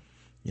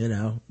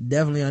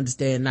 definitely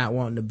understand not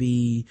wanting to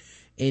be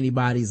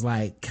anybody's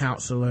like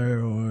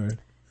counselor or.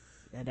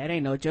 Yeah, that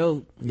ain't no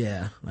joke.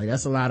 Yeah, like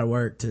that's a lot of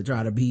work to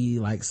try to be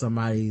like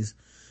somebody's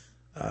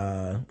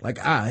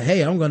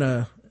hey, I'm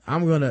gonna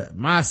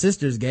my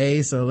sister's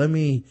gay, so let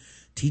me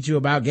teach you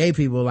about gay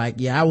people. Like,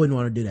 yeah, I wouldn't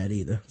want to do that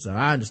either, so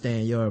I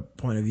understand your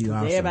point of view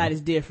also.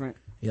 Everybody's different.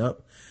 Yep.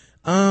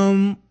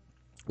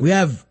 We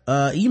have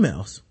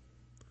emails.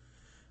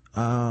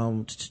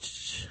 All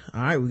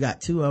right, we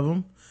got 2 of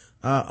them.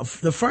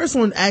 The first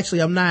one, actually,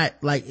 I'm not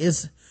like,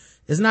 it's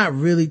not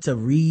really to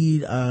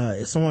read.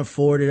 Someone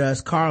forwarded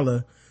us,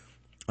 Carla,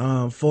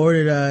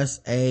 forwarded us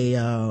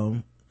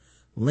a,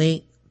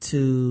 link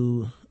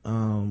to,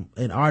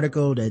 an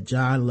article that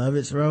John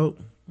Lovitz wrote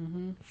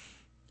in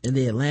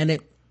the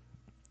Atlantic.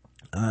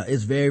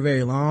 It's very,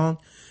 very long,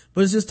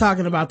 but it's just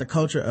talking about the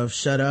culture of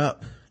shut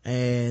up.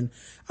 And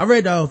I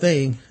read the whole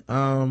thing.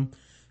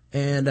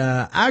 And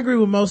I agree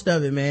with most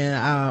of it, man.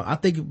 I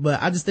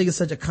just think it's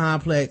such a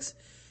complex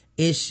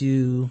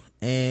issue,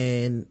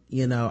 and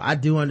I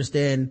do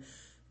understand,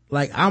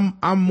 like,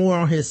 I'm more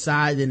on his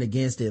side than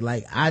against it.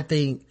 Like, I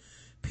think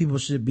people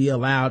should be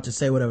allowed to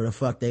say whatever the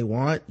fuck they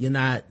want. You're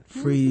not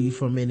free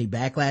from any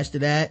backlash to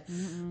that.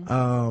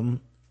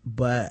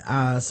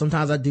 But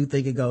sometimes I do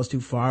think it goes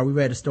too far. We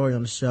read a story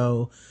on the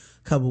show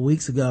a couple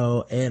weeks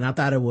ago, and I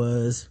thought it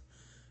was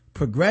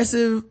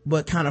progressive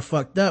but kind of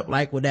fucked up,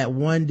 like with that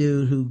one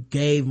dude who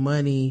gave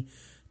money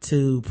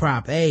to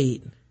Prop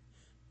 8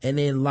 and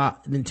then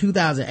in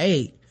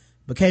 2008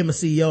 became a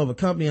CEO of a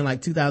company in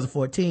like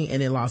 2014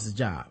 and then lost his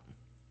job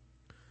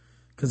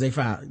because they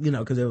found,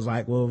 because it was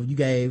like, well, you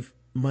gave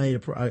money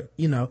to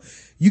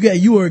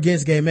you were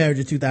against gay marriage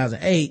in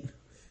 2008.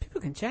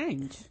 People can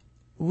change.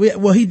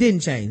 Well, he didn't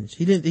change.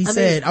 He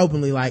said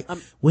openly, like,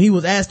 when he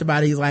was asked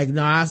about it, he's like,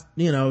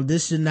 no,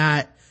 this should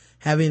not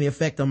have any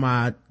effect on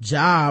my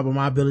job or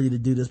my ability to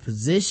do this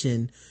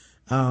position.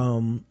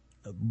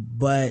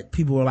 But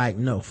people were like,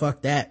 no,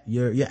 fuck that.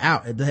 You're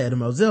out at the head of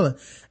Mozilla.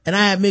 And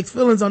I had mixed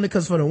feelings on it,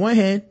 cause for the one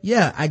hand,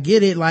 yeah, I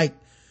get it. Like,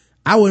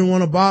 I wouldn't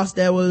want a boss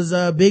that was,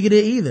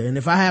 bigoted either. And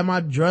if I had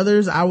my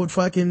druthers, I would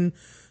fucking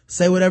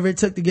say whatever it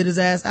took to get his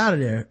ass out of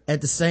there.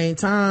 At the same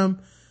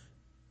time,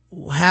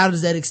 how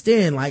does that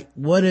extend? Like,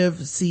 what if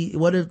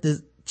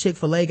the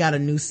Chick-fil-A got a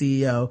new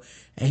CEO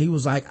and he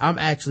was like, I'm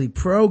actually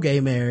pro gay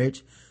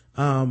marriage.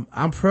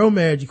 I'm pro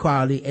marriage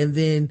equality. And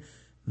then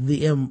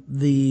the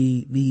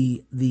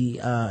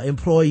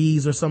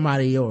employees or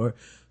somebody, or,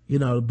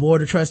 the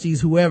board of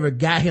trustees, whoever,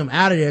 got him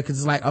out of there because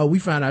it's like, oh, we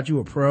found out you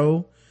were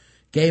pro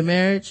gay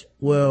marriage.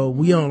 Well,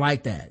 we don't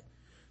like that.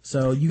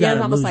 So you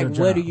gotta lose your job.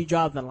 Where do you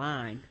draw the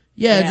line?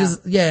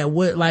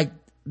 What, like,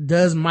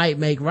 does might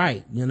make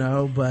right,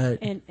 but.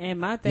 And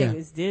my thing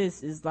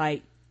is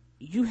like,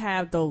 you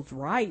have those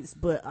rights,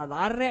 but a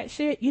lot of that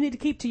shit you need to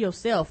keep to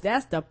yourself.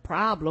 That's the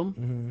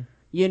problem.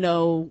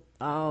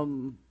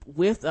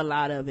 With a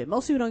lot of it.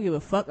 Most people don't give a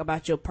fuck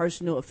about your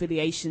personal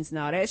affiliations and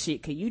all that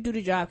shit. Can you do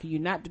the job? Can you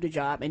not do the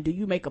job? And do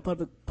you make a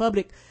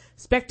public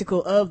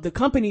spectacle of the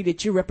company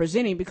that you're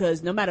representing?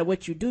 Because no matter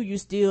what you do, you're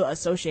still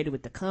associated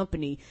with the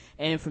company.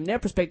 And from their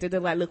perspective, they're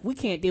like, look, we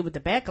can't deal with the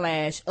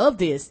backlash of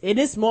this. It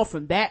is more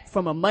from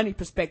a money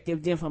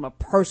perspective than from a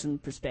person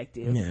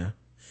perspective. Yeah.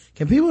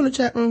 Can people in the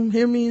chat room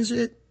hear me and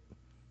shit?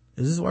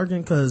 Is this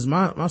working? Cause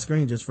my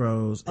screen just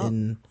froze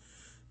in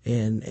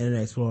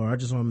Internet Explorer. I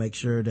just want to make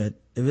sure that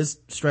if it's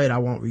straight, I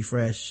won't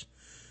refresh.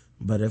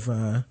 But if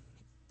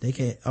they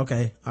can't,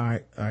 okay, all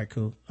right,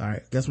 cool, all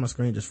right. Guess my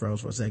screen just froze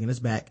for a second. It's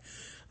back.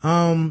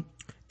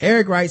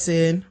 Eric writes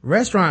in,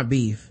 restaurant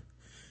beef.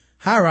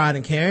 Hi, Rod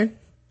and Karen.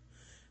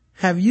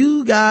 Have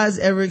you guys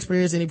ever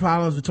experienced any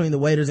problems between the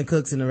waiters and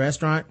cooks in the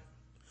restaurant?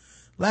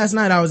 Last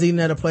night I was eating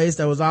at a place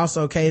that was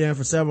also catering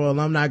for several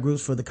alumni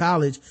groups for the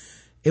college.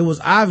 It was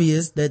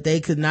obvious that they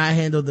could not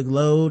handle the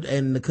load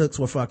and the cooks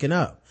were fucking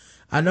up.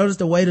 I noticed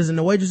the waiters and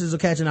the waitresses are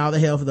catching all the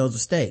hell for those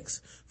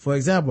mistakes. For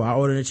example, I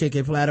ordered a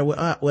chicken platter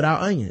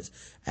without onions.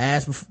 I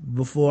asked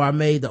before I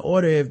made the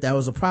order if that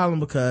was a problem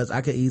because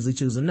I could easily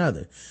choose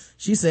another.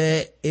 She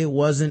said it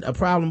wasn't a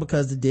problem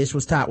because the dish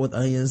was topped with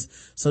onions,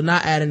 so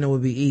not adding them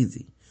would be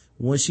easy.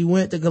 When she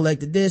went to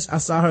collect the dish, I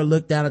saw her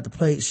look down at the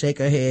plate, shake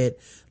her head.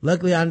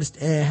 Luckily, I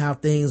understand how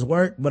things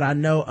work, but I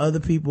know other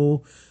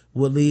people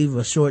would leave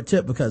a short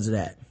tip because of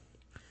that.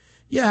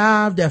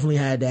 Yeah, I've definitely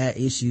had that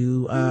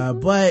issue.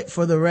 But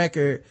for the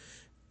record,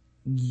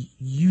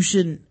 you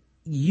shouldn't,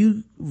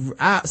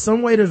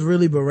 some waiters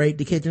really berate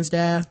the kitchen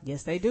staff.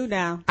 Yes, they do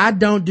now. I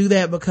don't do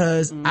that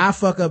because I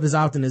fuck up as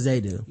often as they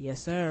do.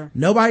 Yes, sir.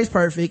 Nobody's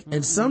perfect.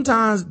 And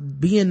sometimes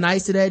being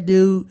nice to that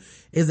dude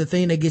is the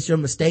thing that gets your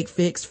mistake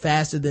fixed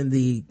faster than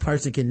the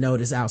person can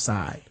notice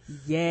outside.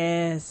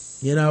 Yes.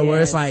 Where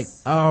it's like,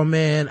 oh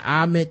man,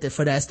 I meant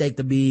for that steak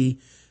to be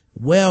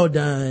well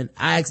done.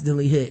 I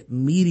accidentally hit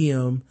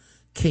medium.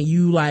 Can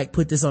you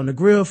put this on the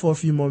grill for a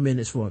few more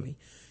minutes for me?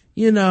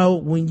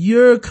 When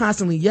you're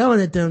constantly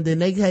yelling at them, then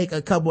they take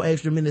a couple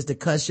extra minutes to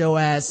cuss your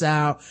ass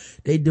out.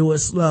 They do it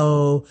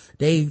slow.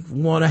 They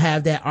want to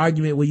have that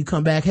argument where you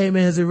come back, hey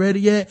man, is it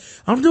ready yet?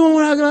 I'm doing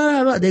what I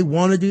got. They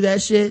want to do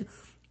that shit.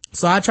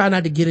 So I try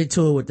not to get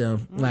into it with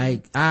them.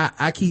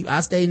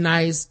 I stay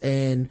nice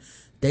and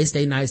they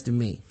stay nice to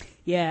me.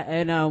 Yeah.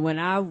 And, when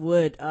I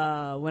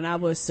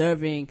was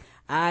serving,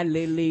 I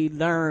literally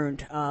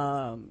learned,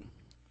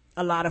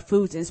 a lot of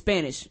foods in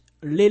Spanish.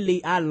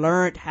 Literally, I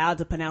learned how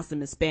to pronounce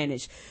them in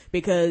Spanish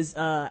because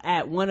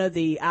at one of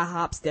the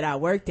IHOPs that I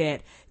worked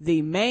at,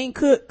 the main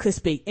cook could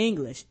speak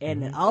English,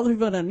 and all the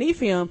people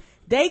underneath him,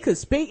 they could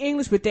speak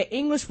English, but their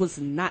English was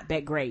not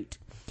that great.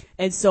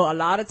 And so a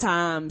lot of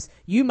times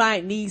you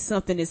might need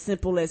something as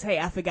simple as, hey,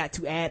 I forgot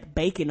to add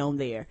bacon on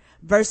there,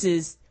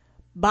 versus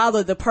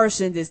bother the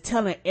person that's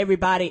telling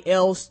everybody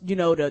else,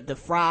 the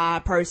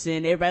fry person,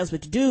 everybody else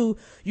what to do.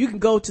 You can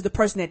go to the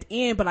person at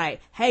the end, but like,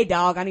 hey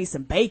dog, I need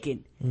some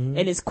bacon. And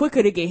it's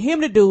quicker to get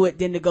him to do it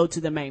than to go to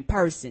the main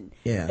person.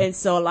 Yeah. And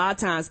so a lot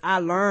of times I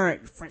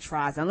learned French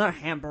fries, I learned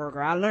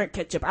hamburger, I learned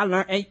ketchup, I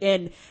learned,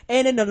 and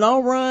in the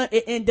long run,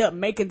 it ended up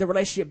making the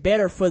relationship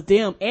better for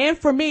them and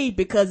for me,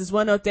 because it's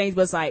one of those things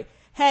where it's like,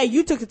 hey,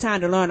 you took the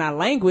time to learn our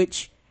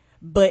language.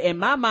 But in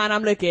my mind,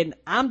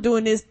 I'm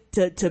doing this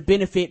to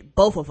benefit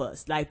both of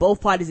us, like both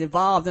parties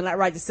involved. And like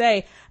right to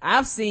say,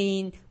 I've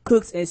seen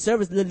cooks and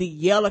servers literally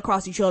yell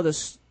across each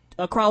other's,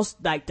 across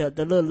like the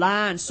little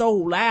line so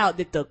loud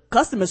that the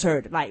customers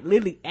heard, like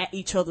literally at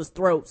each other's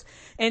throats.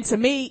 And to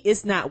me,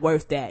 it's not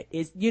worth that.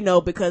 It's,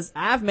 because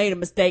I've made a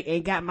mistake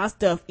and got my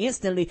stuff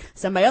instantly.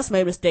 Somebody else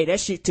made a mistake. That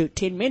shit took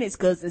 10 minutes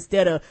because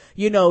instead of,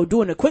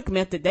 doing the quick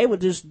method, they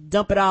would just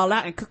dump it all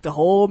out and cook the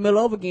whole meal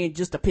over again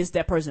just to piss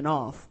that person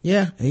off.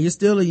 Yeah. And you're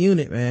still a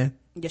unit, man.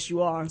 Yes,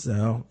 you are.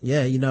 So,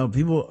 yeah,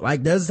 people,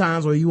 there's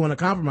times where you want to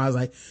compromise,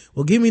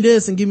 well, give me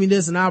this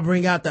and I'll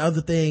bring out the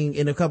other thing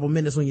in a couple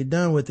minutes when you're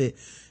done with it.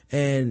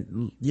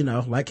 And, you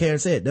know, like Karen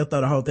said, they'll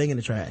throw the whole thing in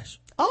the trash.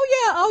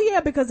 Oh yeah,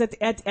 because at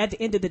the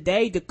end of the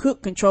day, the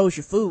cook controls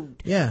your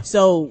food. Yeah.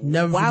 So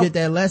never forget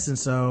that lesson.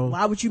 So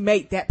why would you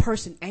make that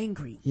person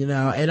angry? You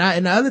know,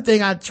 and the other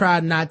thing I try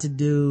not to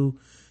do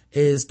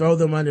is throw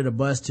them under the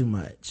bus too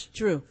much.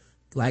 True.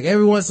 Like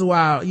every once in a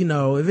while, you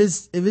know, if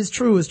it's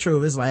true, it's true.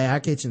 If it's like our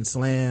kitchen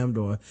slammed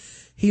or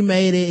he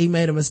made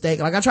a mistake.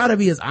 Like I try to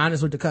be as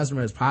honest with the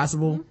customer as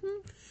possible,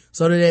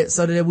 so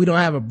that we don't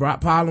have a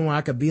problem where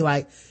I could be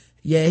like,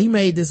 yeah, he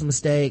made this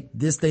mistake.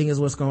 This thing is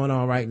what's going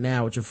on right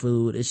now with your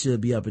food. It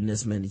should be up in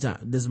this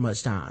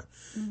much time.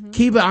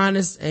 Keep it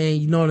honest, and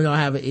you know they're gonna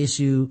have an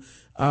issue.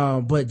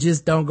 But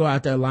just don't go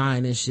out there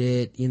lying and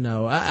shit. You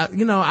know,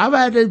 I've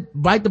had to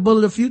bite the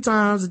bullet a few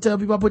times and tell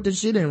people I put this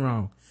shit in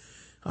wrong.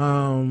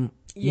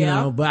 You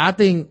know, but I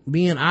think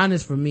being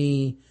honest for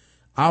me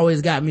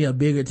always got me a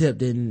bigger tip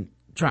than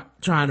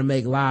trying to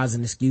make lies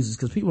and excuses,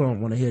 because people don't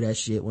want to hear that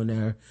shit when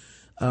they're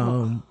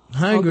hungry.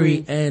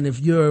 Agreed. And if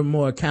you're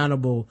more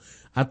accountable,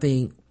 I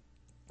think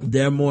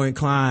they're more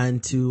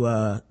inclined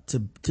to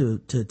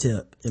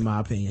tip, in my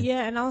opinion.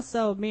 Yeah, and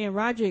also me and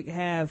Roderick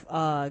have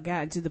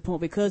gotten to the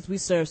point, because we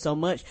serve so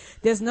much,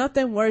 there's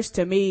nothing worse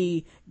to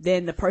me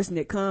than the person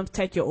that comes,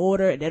 take your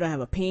order, and they don't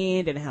have a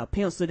pen, they don't have a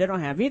pencil, they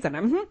don't have anything.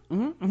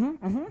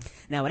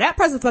 Now, when that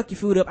person fuck your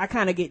food up, I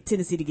kind of get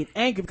tendency to get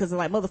angry, because I'm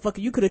like, motherfucker,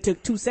 you could have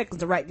took 2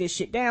 seconds to write this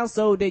shit down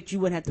so that you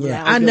wouldn't have to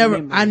rely on your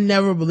memory. I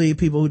never believe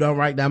people who don't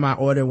write down my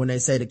order when they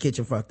say the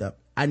kitchen fucked up.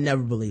 I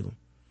never believe them.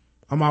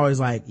 I'm always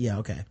like, yeah,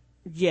 okay.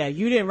 Yeah,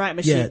 you didn't write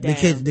my shit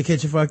down. The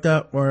kitchen fucked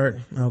up,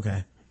 or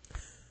okay.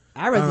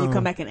 I'd rather you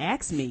come back and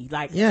ask me.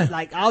 Like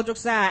all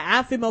jokes aside,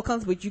 I feel more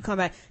comfortable with you come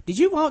back. Did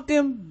you want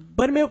them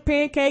buttermilk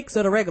pancakes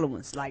or the regular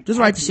ones? Like, just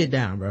write the shit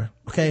down, bro.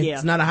 Okay? Yeah.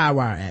 It's not a high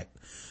wire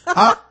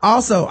act.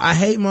 Also, I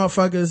hate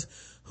motherfuckers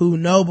who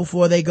know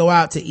before they go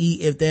out to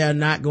eat if they are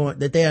not going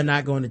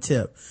to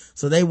tip.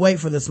 So they wait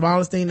for the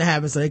smallest thing to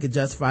happen so they can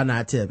justify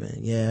not tipping.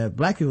 Yeah,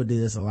 black people do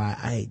this a lot.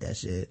 I hate that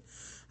shit.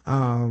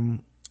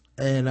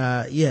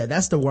 Yeah,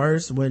 that's the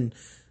worst, when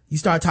you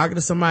start talking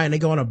to somebody and they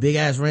go on a big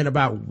ass rant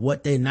about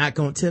what they're not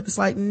gonna tip. It's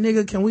like,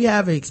 nigga, can we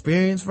have an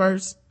experience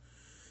first?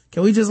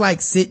 Can we just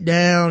like sit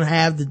down,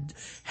 have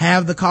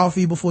the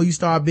coffee before you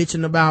start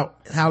bitching about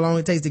how long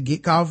it takes to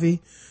get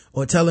coffee,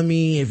 or telling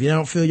me if you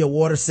don't fill your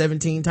water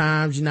 17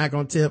 times, you're not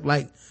gonna tip?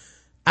 Like,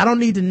 I don't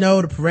need to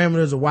know the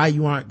parameters of why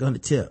you aren't gonna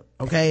tip.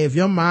 Okay. If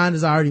your mind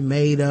is already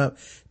made up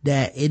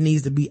that it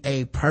needs to be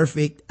a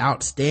perfect,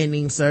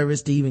 outstanding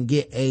service to even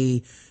get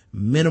a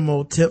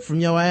minimal tip from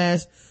your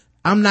ass,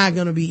 I'm not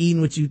gonna be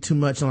eating with you too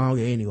much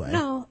longer anyway.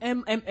 No,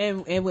 and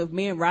with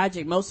me and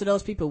Roger, most of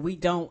those people we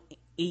don't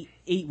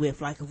eat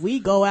with. Like, if we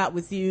go out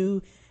with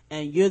you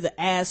and you're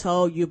the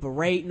asshole, you're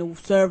berating the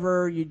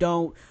server, you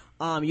don't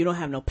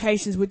have no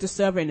patience with the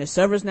server, and the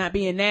server's not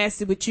being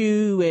nasty with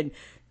you, and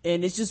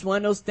it's just one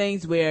of those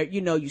things where, you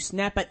know, you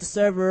snap at the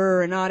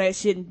server and all that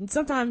shit, and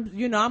sometimes,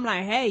 you know, I'm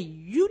like, hey,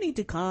 you need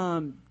to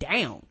calm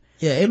down.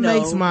 Yeah, it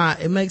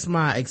makes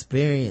my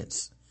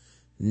experience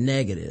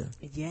negative.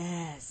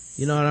 Yes.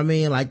 You know what I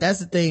mean? Like, that's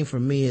the thing for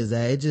me, is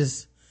that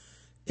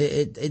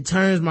it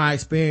turns my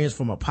experience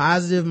from a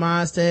positive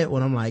mindset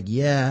when I'm like,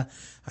 yeah,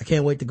 I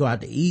can't wait to go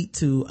out to eat,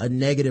 to a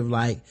negative,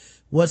 like,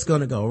 what's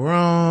gonna go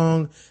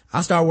wrong?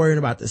 I start worrying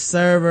about the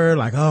server,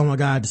 like, oh my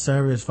god, the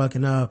server is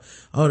fucking up.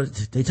 Oh,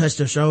 they touched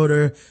her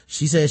shoulder.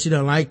 She said she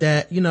don't like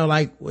that. You know,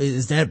 like,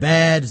 is that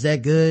bad? Is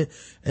that good?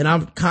 And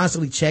I'm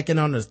constantly checking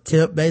on the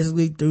tip,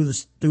 basically,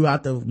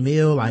 throughout the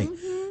meal, like,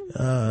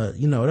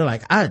 you know, they're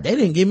like, they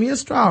didn't give me a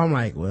straw. I'm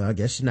like, well, I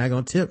guess you're not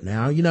gonna tip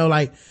now. You know,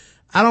 like,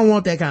 I don't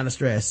want that kind of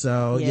stress.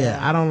 So yeah,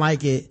 I don't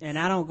like it. And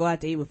I don't go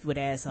out to eat with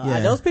assholes. Yeah.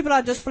 Those people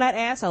are just flat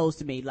assholes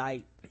to me.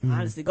 Like,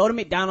 honestly, go to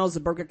McDonald's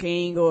or Burger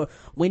King or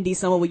Wendy's,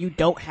 somewhere where you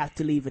don't have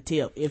to leave a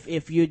tip.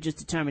 If you're just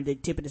determined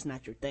that tipping is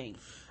not your thing.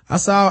 I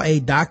saw a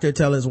doctor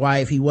tell his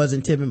wife he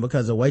wasn't tipping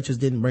because the waitress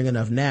didn't bring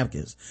enough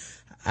napkins.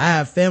 I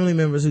have family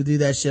members who do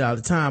that shit all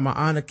the time. My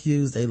aunt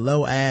accused a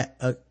low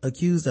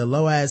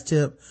ass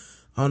tip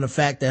on the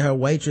fact that her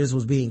waitress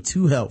was being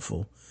too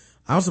helpful.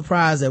 I'm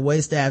surprised that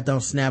wait staff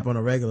don't snap on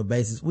a regular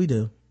basis. We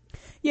do.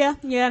 Yeah.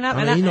 And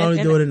you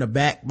only do it in the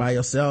back by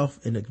yourself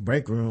in the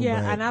break room.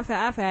 Yeah, but. and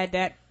I've had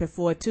that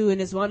before too,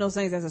 and it's one of those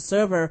things. As a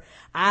server,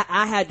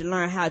 I had to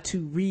learn how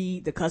to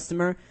read the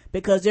customer,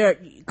 because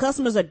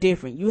customers are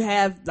different. You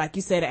have, like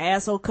you said, the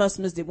asshole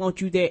customers that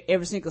want you there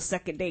every single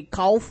second they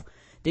cough.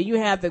 Then you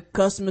have the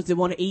customers that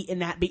want to eat and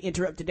not be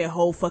interrupted their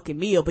whole fucking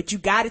meal. But you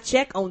gotta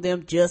check on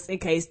them just in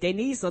case they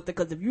need something,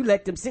 because if you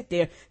let them sit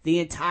there the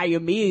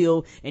entire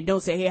meal and don't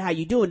say, hey, how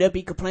you doing, they'll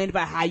be complaining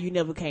about how you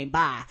never came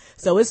by.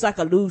 So it's like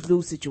a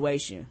lose-lose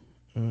situation.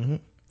 Mm-hmm.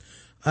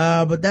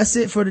 But that's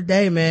it for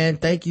today, man.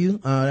 Thank you.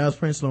 That was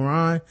Prince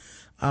Laurent.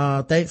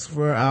 Thanks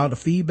for all the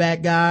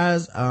feedback,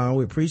 guys.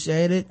 We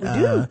appreciate it. We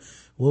do.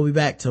 We'll be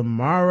back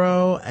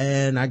tomorrow,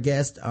 and our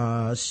guest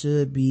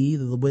should be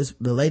the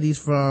ladies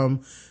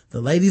from the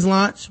Ladies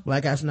Launch,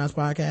 Black Astronauts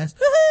Podcast.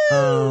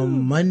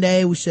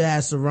 Monday we should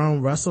have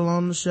Saron Russell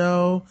on the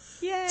show.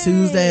 Yay.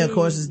 Tuesday, of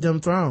course, is Them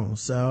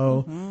Thrones.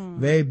 So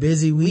very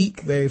busy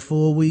week, very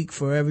full week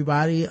for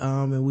everybody.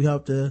 And we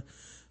hope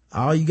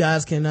all you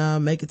guys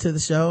can make it to the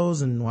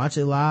shows and watch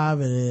it live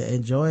and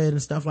enjoy it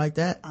and stuff like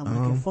that. I'm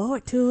looking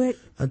forward to it.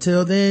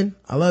 Until then,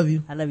 I love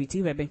you. I love you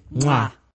too, baby. Mwah.